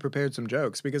clearly prepared some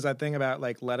jokes because that thing about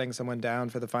like letting someone down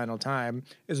for the final time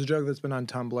is a joke that's been on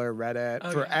Tumblr,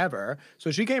 Reddit forever. So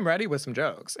she came ready with some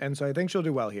jokes, and so I think she'll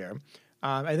do well here.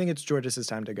 I think it's Georges'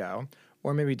 time to go,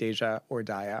 or maybe Deja or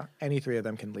Daya. Any three of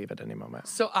them can leave at any moment.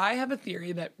 So I have a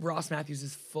theory that Ross Matthews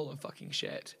is full of fucking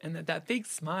shit, and that big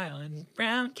smile and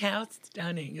brown cow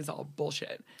stunning is all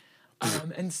bullshit.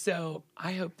 And so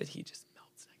I hope that he just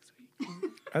melts next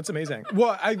week. That's amazing.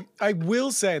 Well, I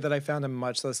will say that I found him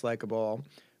much less likable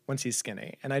once he's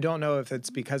skinny. And I don't know if it's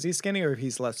because he's skinny or if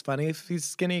he's less funny if he's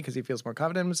skinny because he feels more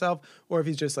confident in himself or if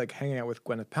he's just like hanging out with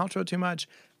Gwyneth Paltrow too much.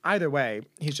 Either way,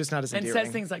 he's just not as And endearing.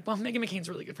 says things like, well, Megan McCain's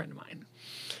a really good friend of mine.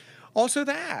 Also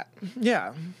that. Yeah.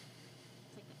 It's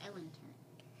like the Ellen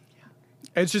turn.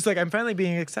 It's just like I'm finally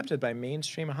being accepted by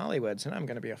mainstream Hollywood, so now I'm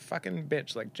going to be a fucking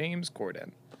bitch like James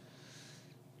Corden.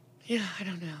 Yeah, I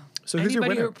don't know. So who's your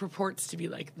Anybody winner? who purports to be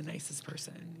like the nicest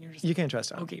person, you're just You can't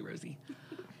trust him. okay, Rosie.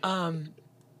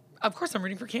 Of course, I'm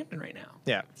rooting for Camden right now.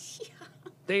 Yeah.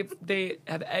 They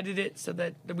have edited it so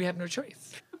that we have no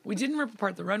choice. We didn't rip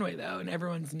apart the runway though, and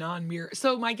everyone's non-mirror.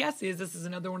 So my guess is this is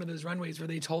another one of those runways where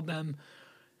they told them,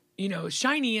 you know,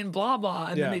 shiny and blah blah,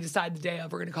 and Yeah. then they decide the day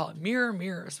of we're gonna call it mirror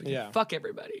mirror, so we can Yeah. fuck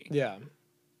everybody. Yeah.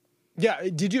 Yeah.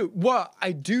 Did you? Well,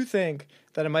 I do think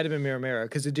that it might have been Mirror Mirror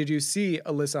because did you see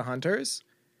Alyssa Hunter's?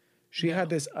 She had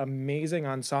this amazing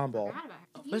ensemble. Forgot about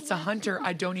her. Lisa Hunter,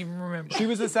 I don't even remember. She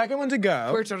was the second one to go.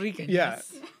 Puerto Rican. Yeah.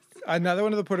 Yes. Another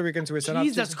one of the Puerto Ricans who was sent off.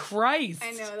 Jesus Christ.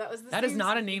 I know that was the That is same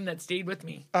not a scene. name that stayed with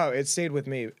me. Oh, it stayed with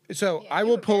me. So Yeah, I you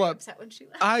will were pull very up. upset when she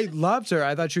left. I loved her.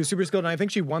 I thought she was super skilled, and I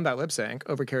think she won that lip sync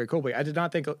over Carrie Colby. I did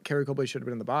not think Carrie Colby should have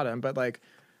been in the bottom, but like,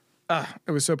 it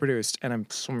was so produced, and I'm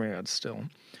so mad still.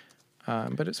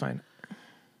 But it's fine.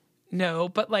 No,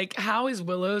 but like, how is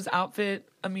Willow's outfit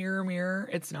a mirror mirror?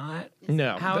 It's not.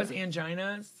 No. How but- is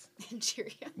Angina's?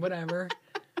 Nigeria. Whatever.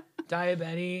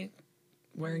 Diabetes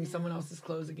wearing someone else's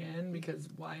clothes again because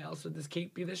why else would this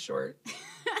cape be this short?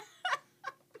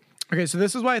 Okay, so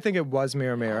this is why I think it was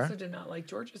Mirror I Mirror also did not like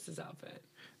Georges' outfit.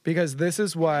 because this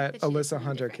is what that she was Alyssa something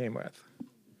Hunter different. came with.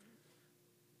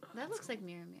 That looks like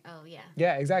Mirror Mirror. Oh yeah.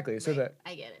 Yeah, exactly. So Right. that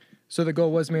I get it. so the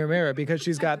goal was Mirror Mirror because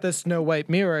she's got this Snow White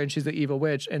mirror and she's the evil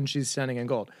witch and she's standing in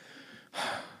gold.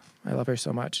 I love her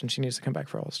so much and she needs to come back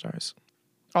for All Stars.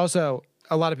 Also,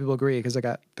 a lot of people agree because I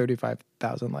got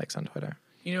 35,000 likes on Twitter.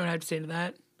 You know what I have to say to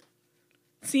that?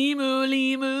 Simu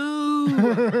Limu.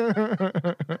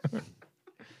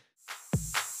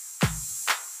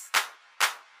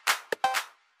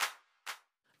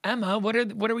 Emma, what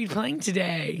are we playing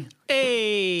today?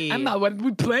 Hey! Emma, what are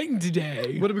we playing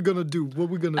today? What are we gonna do? What are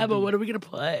we gonna Emma, do? what are we gonna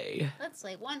play? Let's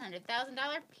play $100,000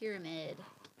 Pyramid.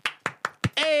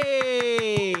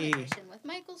 Hey! Edition with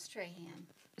Michael Strahan.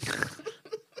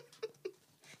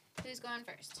 Who's going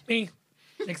first? Me.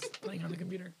 Nick's playing on the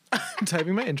computer. I'm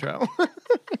typing my intro. All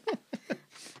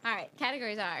right.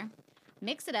 Categories are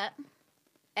Mix It Up,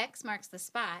 X Marks the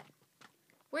Spot.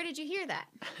 Where did you hear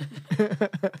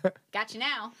that? Got you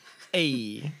now.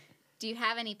 Hey. Do you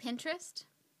have any Pinterest?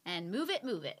 And Move It,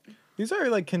 Move It. These are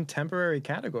like contemporary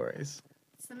categories.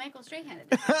 It's the Michael Strahan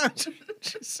edition.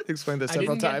 Just explained this I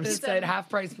several didn't times. get this at Half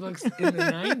Price Books in the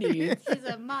 90s. He's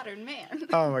a modern man.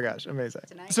 Oh my gosh, amazing.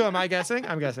 Tonight. So am I guessing?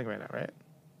 I'm guessing right now, right?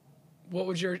 What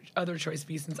would your other choice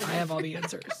be since I have all the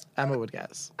answers? Emma would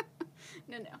guess.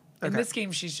 No. In Okay. this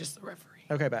game, she's just the referee.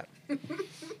 Okay, bet.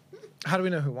 How do we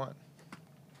know who won?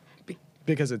 Be-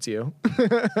 Because it's you.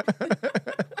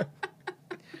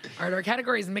 All right, our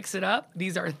categories mix it up.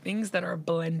 These are things that are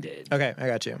blended. Okay, I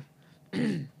got you.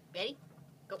 Ready?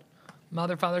 Go.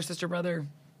 Mother, father, sister, brother.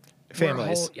 We're a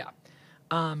Families.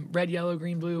 whole- red, yellow,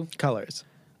 green, blue. Colors.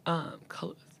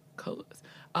 Colors.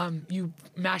 You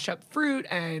mash up fruit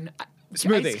and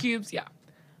Smoothie. ice cubes. Yeah.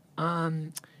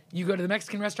 You go to the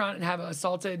Mexican restaurant and have a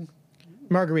salted.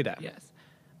 Margarita. Yes.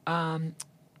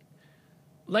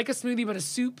 Like a smoothie, but a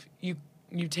soup. You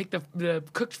take the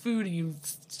cooked food and you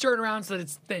stir it around so that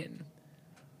it's thin.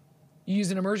 You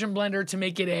use an immersion blender to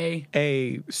make it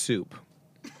A soup.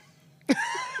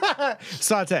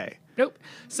 Saute. Nope.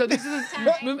 So this is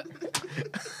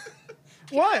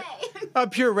What? A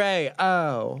puree.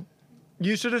 Oh.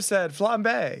 You should have said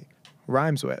flambe.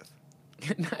 Rhymes with.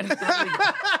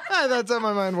 That's how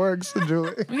my mind works,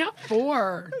 Julie. we got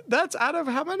 4, That's out of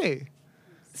how many?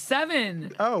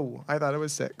 7. Oh, I thought it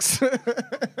was 6.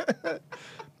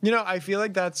 I feel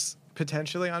like that's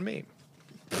potentially on me.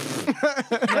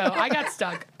 No, I got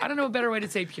stuck. I don't know a better way to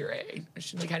say puree.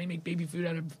 Like, how do you make baby food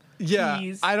out of Yeah,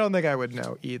 peas? I don't think I would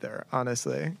know either,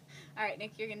 honestly. All right,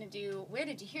 Nick, you're going to do Where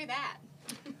Did You Hear That?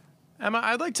 Emma,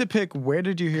 I'd like to pick Where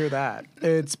Did You Hear That?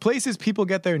 It's places people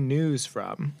get their news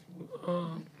from.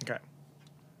 Okay.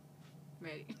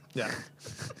 Ready? Yeah.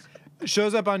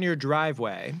 Shows up on your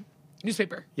driveway.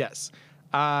 Newspaper. Yes.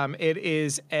 It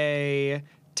is a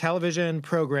television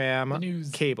program. News.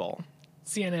 Cable.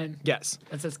 CNN. Yes.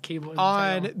 That says cable in the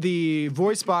On title. the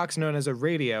voice box known as a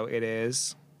radio, it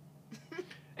is.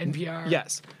 NPR.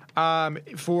 Yes.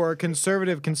 For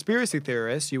conservative conspiracy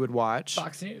theorists, you would watch.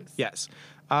 Fox News. Yes.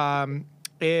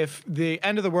 If the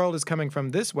end of the world is coming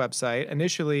from this website,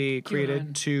 initially created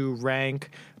QAnon. to rank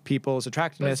people's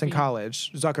attractiveness in BuzzFeed.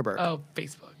 college, Zuckerberg. Oh,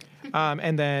 Facebook.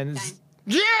 And then. Time.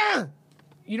 Yeah!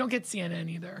 You don't get CNN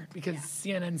either because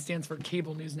CNN stands for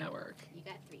Cable News Network. You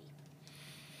got 3.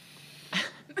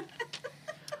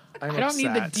 I'm I don't need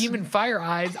the upset. demon fire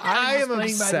eyes. I I'm am just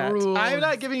playing by upset. the rules. I am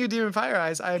not giving you demon fire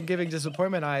eyes. I am giving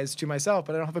disappointment eyes to myself,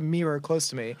 but I don't have a mirror close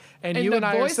to me. And In you the and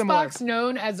I are voice similar. box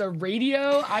known as a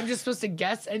radio, I'm just supposed to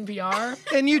guess NPR.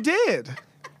 And you did.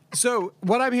 So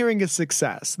what I'm hearing is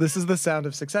success. This is the sound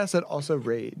of success and also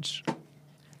rage.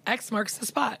 X marks the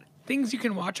spot. Things you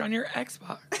can watch on your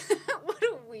Xbox. What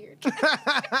a weird.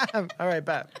 All right,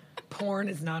 bet. Porn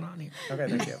is not on here. Okay,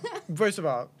 thank you. First of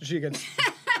all, she gets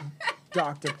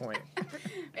doctor point.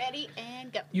 Ready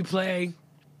and go. You play,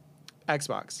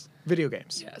 Xbox. Video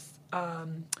games. yes.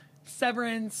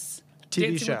 Severance. TV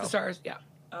Dancing show. with the Stars. Yeah.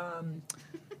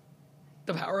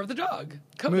 The Power of the Dog.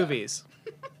 Coda. Movies.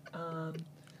 I A got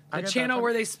that channel from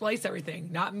where they splice everything.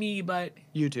 Not me, but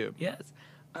YouTube. yes.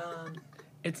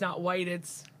 It's not white.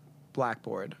 It's not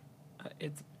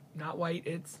white.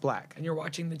 It's Black. And you're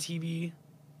watching the TV.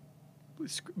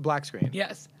 Black screen.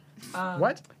 Yes.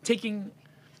 What? Taking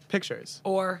Pictures.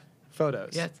 or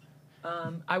Photos. yes.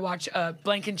 I watch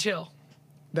Blank and Chill.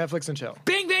 Netflix and chill.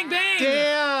 Bing, bang, bang.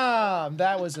 Damn,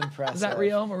 that was impressive. Is that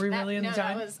real? Were we really in no, the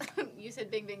time? that was. You said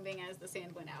bing, bing, bing as the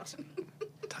sand went out.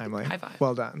 Timely. High five.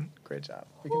 Well done. Great job.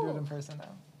 We can do it in person now.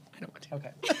 I don't want to.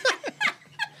 Okay.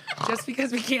 Just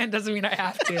because we can doesn't mean I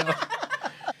have to.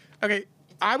 Okay.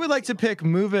 I would like to pick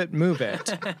Move It, Move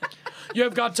It.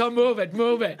 You've got to move it,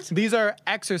 move it. These are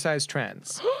exercise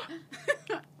trends.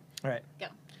 All right. Go.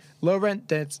 Low rent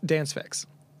dance fix.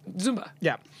 Zumba.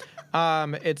 Yeah.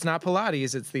 It's not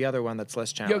Pilates, it's the other one that's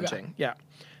less challenging. Yeah.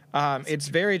 It's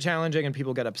very challenging and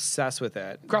people get obsessed with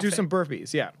it. Do CrossFit. some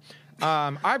burpees, yeah.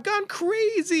 I've gone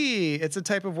crazy. It's a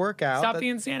type of workout. Stop that- the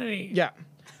insanity. Yeah.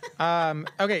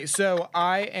 Okay, so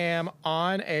I am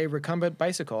on a recumbent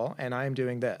bicycle and I am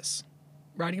doing this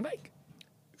Riding a bike.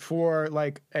 for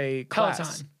like a class,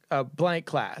 Peloton. a blank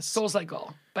class. Soul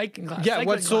cycle. Biking class. yeah,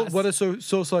 cycling class. what does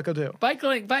Soul Cycle do?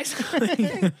 Bicycling.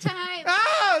 Bicycling. Time.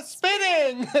 Ah,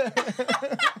 spinning!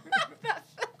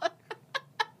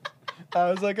 I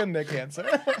was like a Nick answer.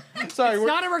 Sorry, It's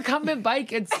not a recumbent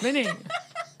bike. It's spinning.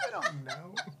 I don't know.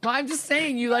 Well, I'm just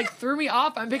saying, you like threw me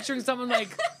off. I'm picturing someone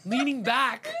like leaning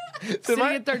back, sitting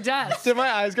I- at their desk. Did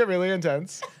my eyes get really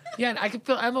intense? Yeah, and I could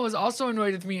feel Emma was also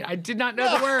annoyed with me. I did not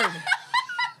know the word.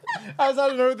 I was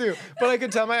not annoyed with you, but I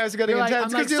could tell my eyes were getting You're like,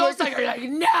 intense I'm like, you're soul cycle. You're like,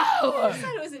 no. I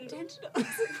thought it was intentional. I was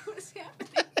like, what's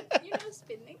happening? You know,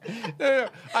 spinning. no.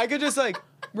 I could just like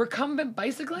Recumbent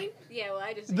bicycling? Yeah, well,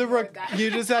 I just ignored that.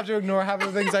 you just have to ignore half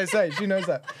of the things I say. She knows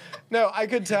that. No, I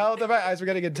could tell that my eyes were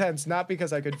getting intense, not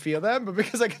because I could feel them, but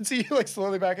because I could see you like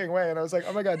slowly backing away, and I was like,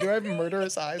 oh my god, do I have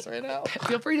murderous eyes right now?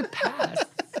 Feel free to pass.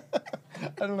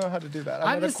 I don't know how to do that.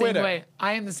 I'm gonna the quit same it. way.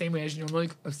 I am the same way as you normally.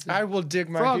 I will dig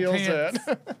my Frog heels pants.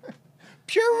 in.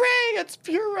 Puree, it's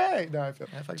puree. No, I feel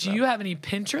Do you have any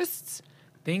Pinterests?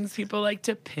 Things people like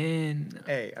to pin.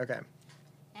 Hey, okay.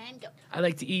 And go. I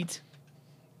like to eat.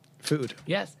 Food.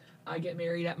 Yes. I get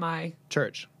married at my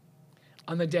Church.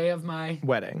 on the day of my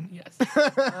Wedding. yes.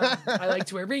 I like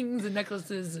to wear rings and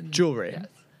necklaces and Jewelry. Yes.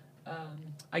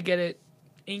 I get it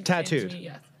inked Tattooed. into me,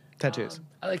 yes. Tattoos.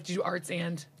 I like to do arts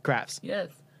and Crafts. yes.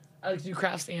 I like to do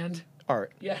crafts and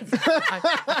Art. yes.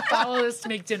 I follow this to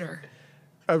make dinner.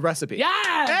 A recipe.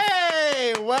 Yes.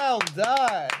 Hey, well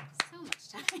done. So much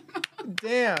time.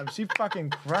 Damn, she fucking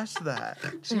crushed that.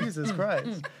 Jesus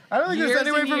Christ. I don't think Years there's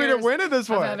any way and for me to years win at this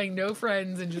of point. having no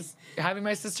friends and just having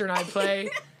my sister and I play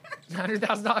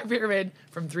 $100,000 pyramid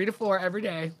from 3 to 4 every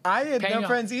day. I had Paying no off.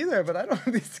 friends either, but I don't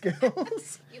have these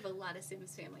skills. You have a lot of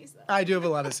Sims families, though. I do have a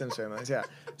lot of Sims families, yeah.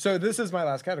 So this is my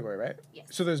last category, right? Yes.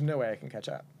 So there's no way I can catch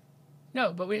up.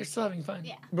 No, but we're still having fun.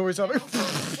 Yeah. But we're still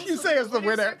you say as the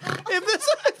winner. Circle. If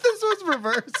this was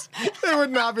reversed, it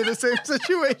would not be the same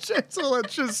situation. So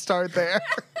let's just start there.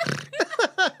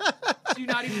 Do you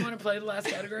not even want to play the last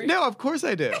category? No, of course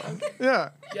I do.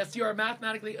 Yeah. Yes, you are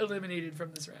mathematically eliminated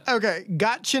from this round. Okay,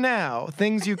 gotcha now.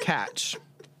 Things you catch.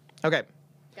 Okay.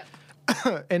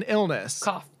 Go. An illness.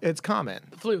 Cough. It's common.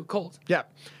 Flu, cold, Yeah.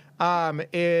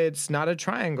 It's not a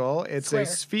triangle. It's Square. a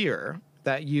sphere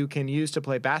that you can use to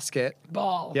play basket.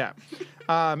 ball, Yeah.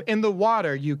 In the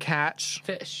water, you catch.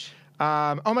 fish,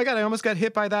 Oh my God, I almost got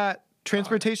hit by that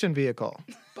transportation vehicle.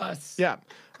 bus. Yeah.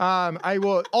 I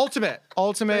will. Ultimate.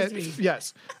 Frisbee.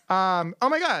 Yes. Oh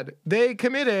my God, they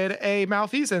committed a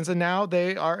malfeasance and now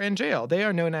they are in jail. They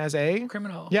are known as a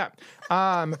Criminal. Yeah.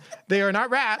 They are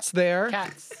not rats. They're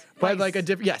Cats. but Mice. like a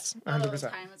different. Yes. Oh, 100%.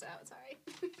 time was out. Sorry.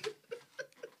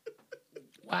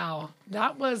 Wow.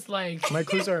 That was like My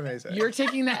clues are amazing. you're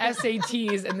taking the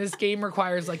SATs and this game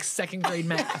requires like 2nd grade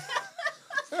math.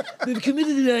 They've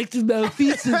committed an act of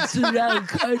malfeasance and are now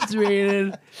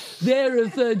incarcerated. They're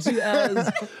referred to as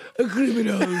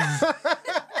criminals.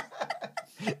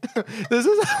 This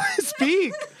is how I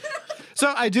speak.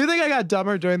 So I do think I got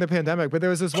dumber during the pandemic, but there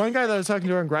was this one guy that I was talking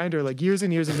to on Grindr like years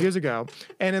and years and years ago.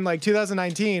 And in like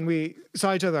 2019, we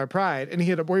saw each other at Pride and he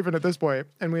had a boyfriend at this point.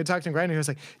 And we had talked on Grindr. He was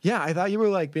like, yeah, I thought you were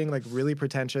like being like really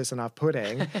pretentious and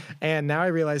off-putting. And now I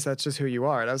realize that's just who you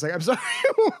are. And I was like, I'm sorry,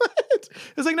 what?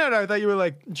 It's like, no, I thought you were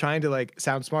like trying to like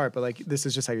sound smart, but like this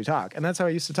is just how you talk. And that's how I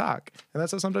used to talk. And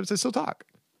that's how sometimes I still talk.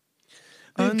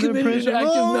 They've committed an act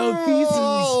of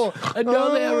malfeasance and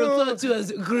now they are referred to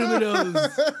as criminals.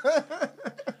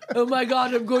 Oh my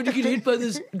God, I'm going to get hit by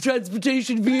this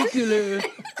transportation vehicle. Oh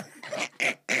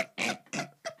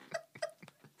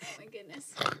my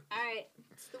goodness. All right.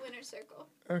 It's the winner's circle.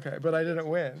 Okay, but I didn't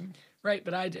win. Right,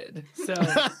 but I did. So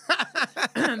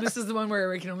this is the one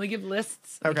where I can only give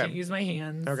lists. Okay. I can't use my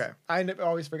hands. Okay.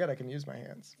 Always forget I can use my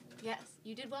hands. Yes,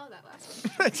 you did well that last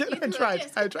one. I did. I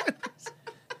tried. I tried.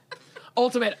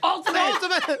 Ultimate.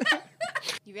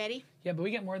 You ready? Yeah, but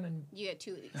we get more than. You get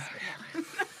 2 of these.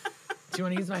 Do you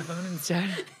want to use my phone instead?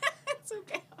 It's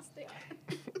okay. I'll stay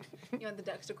on. You want the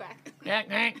ducks to quack?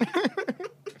 Ready,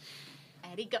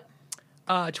 go.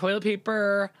 Toilet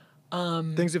paper,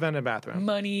 Things you found in a bathroom.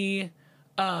 money.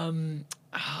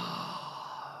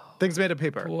 Things made of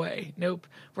paper. Boy, nope.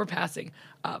 We're passing.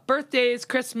 Birthdays,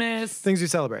 Christmas. Things you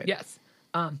celebrate. Yes.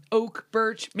 Oak,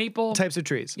 birch, maple. Types of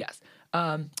trees. Yes.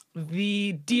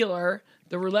 The dealer,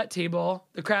 the roulette table,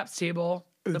 the craps table,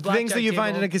 the blackjack Things that you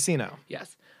find in table. a casino.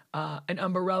 Yes. An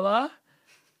umbrella,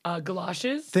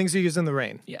 galoshes. Things you use in the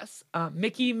rain. Yes.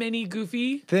 Mickey, Minnie,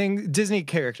 Goofy. Disney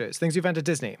characters. Things you found at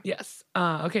Disney. Yes.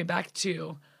 Okay, back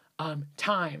to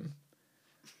time.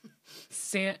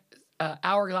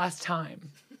 Hourglass time.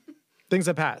 Things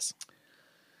that pass.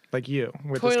 Like you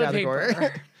with Toilet this category.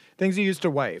 paper. Things you used to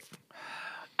wipe.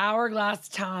 Hourglass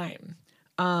time.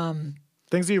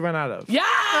 Things that you run out of. Yes!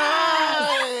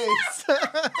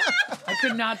 I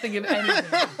could not think of anything.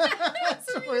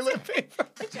 Toilet paper.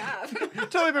 Good job.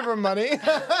 Toilet paper money.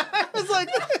 I was like,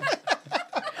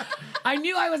 I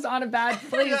knew I was on a bad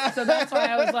place, so that's why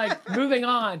I was like moving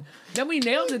on. Then we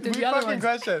nailed it through the other fucking ones.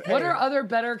 crushed it. What Hey. are other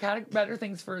better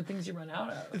things for things you run out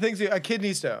of? a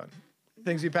kidney stone.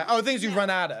 Things you pass. Oh, things you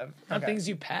run out of. Not Okay. things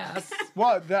you pass.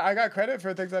 Well, I got credit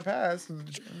for things I passed.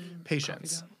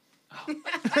 Patience.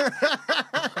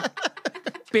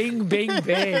 Bing, bing,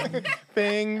 bing.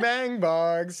 Bing, bang,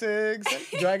 bog, sig.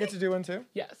 Do I get to do one too?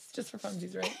 Yes, just for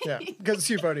funsies, right? Yeah, because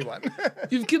you've already won.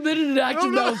 You've committed an act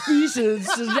of malfeasance,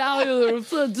 and now you're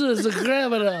referred to as a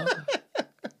criminal.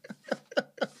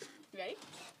 Ready?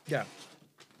 Yeah.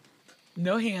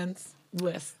 No hands,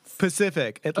 lists.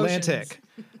 Pacific, Atlantic,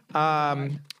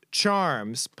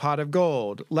 Charms, Pot of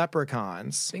Gold,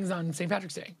 Leprechauns, Things on St.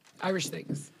 Patrick's Day. Irish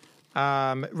things.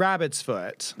 Rabbit's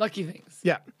Foot. Lucky things.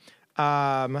 Yeah.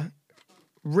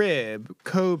 Rib,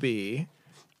 Kobe,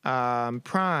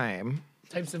 Prime.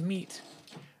 Types of meat.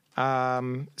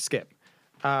 Skip.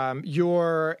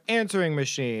 Your answering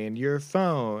machine, your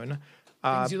phone,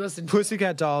 Things you listen to.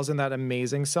 Pussycat Dolls and that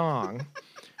amazing song.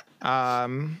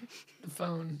 The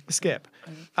phone. Skip.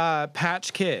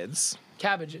 Patch Kids.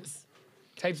 Cabbages.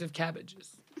 Types of cabbages.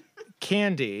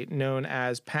 Candy, known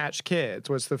as Patch Kids.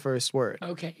 What's the first word?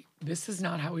 Okay, this is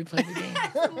not how we play the game.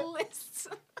 Lists.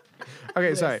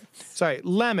 Okay, sorry.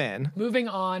 Lemon. Moving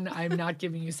on, I'm not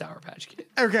giving you Sour Patch Kids.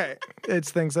 Okay,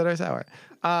 it's things that are sour.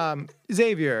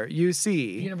 Xavier,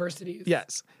 UC. Universities.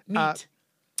 Yes. Meat.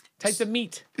 Types of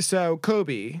meat. So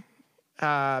Kobe,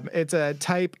 it's a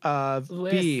type of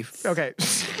beef. Lists. Okay.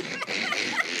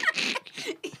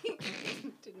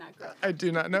 Did not grow up. I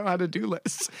do not know how to do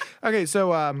lists. Okay,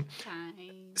 so Time.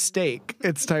 steak.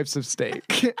 It's types of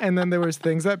steak, and then there was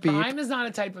things that beef. Prime is not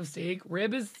a type of steak.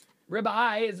 Rib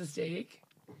eye is a steak.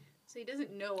 So he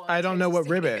doesn't know. All I the don't types know of what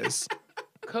steak. rib is.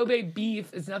 Kobe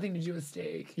beef is nothing to do with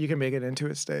steak. You can make it into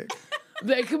a steak.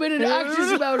 They committed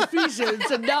actions about feces,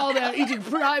 and now they're eating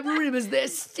prime rib as their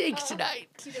steak tonight.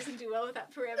 He doesn't do well with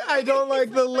that parameter. I don't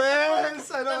like the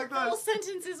list. I don't like The full that.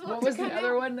 sentence is What was the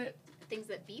other one? That Things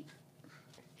that beep.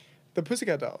 The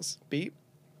Pussycat Dolls. Beep.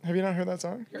 Have you not heard that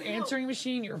song? your answering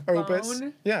machine, your phone. Opus.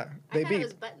 Yeah, they I thought it beep.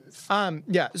 was buttons.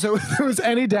 Yeah. So if there was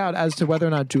any doubt as to whether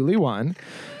or not Julie won,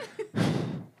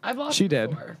 I've lost She did.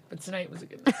 before, but tonight was a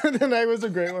good one. then I was a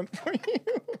great one for you.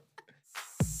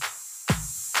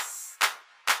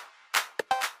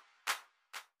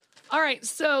 All right,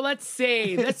 so let's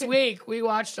see. This week we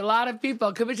watched a lot of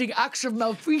people committing acts of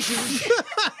malfeasance.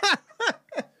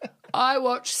 I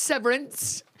watched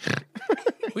Severance.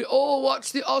 We all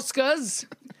watched the Oscars.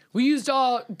 We used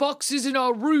our boxes in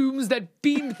our rooms that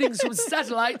beamed things from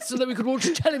satellites so that we could watch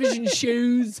television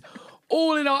shows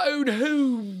all in our own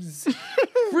homes,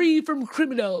 free from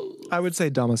criminals. I would say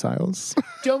domiciles.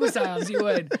 Domiciles, you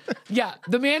would. Yeah,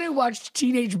 the man who watched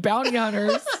Teenage Bounty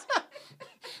Hunters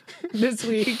this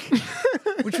week,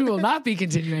 which we will not be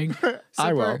continuing. So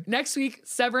I will. for next week,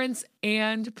 Severance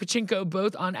and Pachinko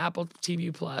both on Apple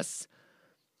TV Plus.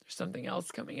 There's something else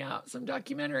coming out, some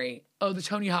documentary. Oh, the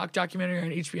Tony Hawk documentary on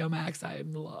HBO Max. I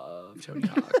love Tony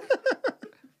Hawk.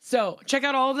 So check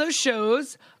out all of those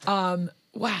shows.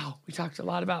 Wow, we talked a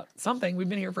lot about something. We've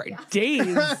been here for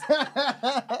days.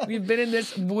 We've been in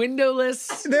this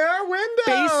windowless There are windows.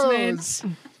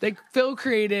 basement that Phil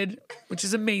created, which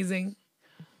is amazing,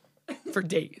 for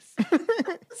days.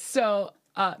 So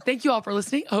thank you all for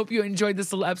listening. I hope you enjoyed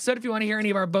this little episode. If you want to hear any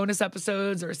of our bonus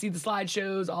episodes or see the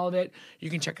slideshows, all of it, you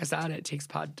can check us out at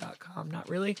takespod.com. Not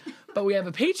really. But we have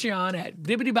a Patreon at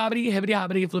bibbidi-bobbidi,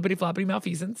 hibbidi-hobbidi, flippity-floppity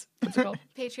malfeasance. What's it called?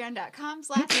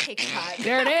 Patreon.com/takespod.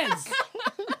 There it is.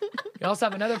 We also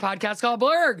have another podcast called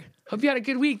Blurg. Hope you had a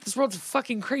good week. This world's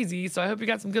fucking crazy, so I hope you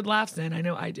got some good laughs in. I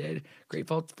know I did.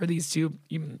 Grateful for these two,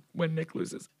 even when Nick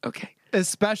loses. Okay.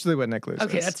 Especially when Nick loses.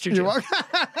 Okay, that's true, You're too. welcome.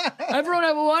 Everyone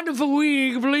have a wonderful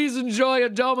week. Please enjoy your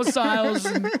domiciles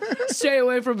and stay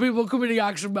away from people committing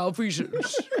acts of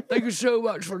malfeasance. Thank you so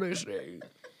much for listening.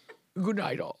 Good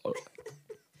night, all.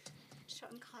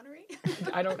 Sean Connery.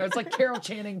 I don't know. It's like Carol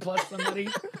Channing plus somebody.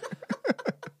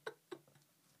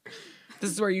 This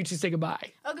is where you two say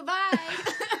goodbye. Oh, goodbye.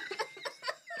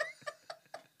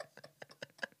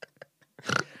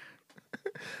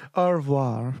 Au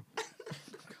revoir.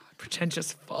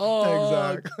 Pretentious fuck.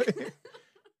 Exactly.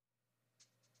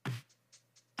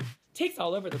 Takes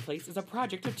All Over the Place is a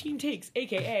project of Team Takes,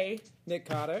 a.k.a. Nick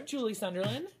Cotter. Julie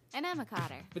Sunderland, And Emma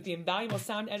Cotter. with the invaluable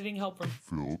sound editing help from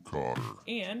Phil Cotter.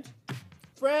 and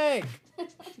Frank.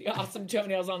 the awesome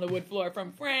toenails on the wood floor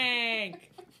from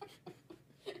Frank.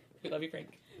 We love you,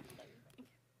 Frank.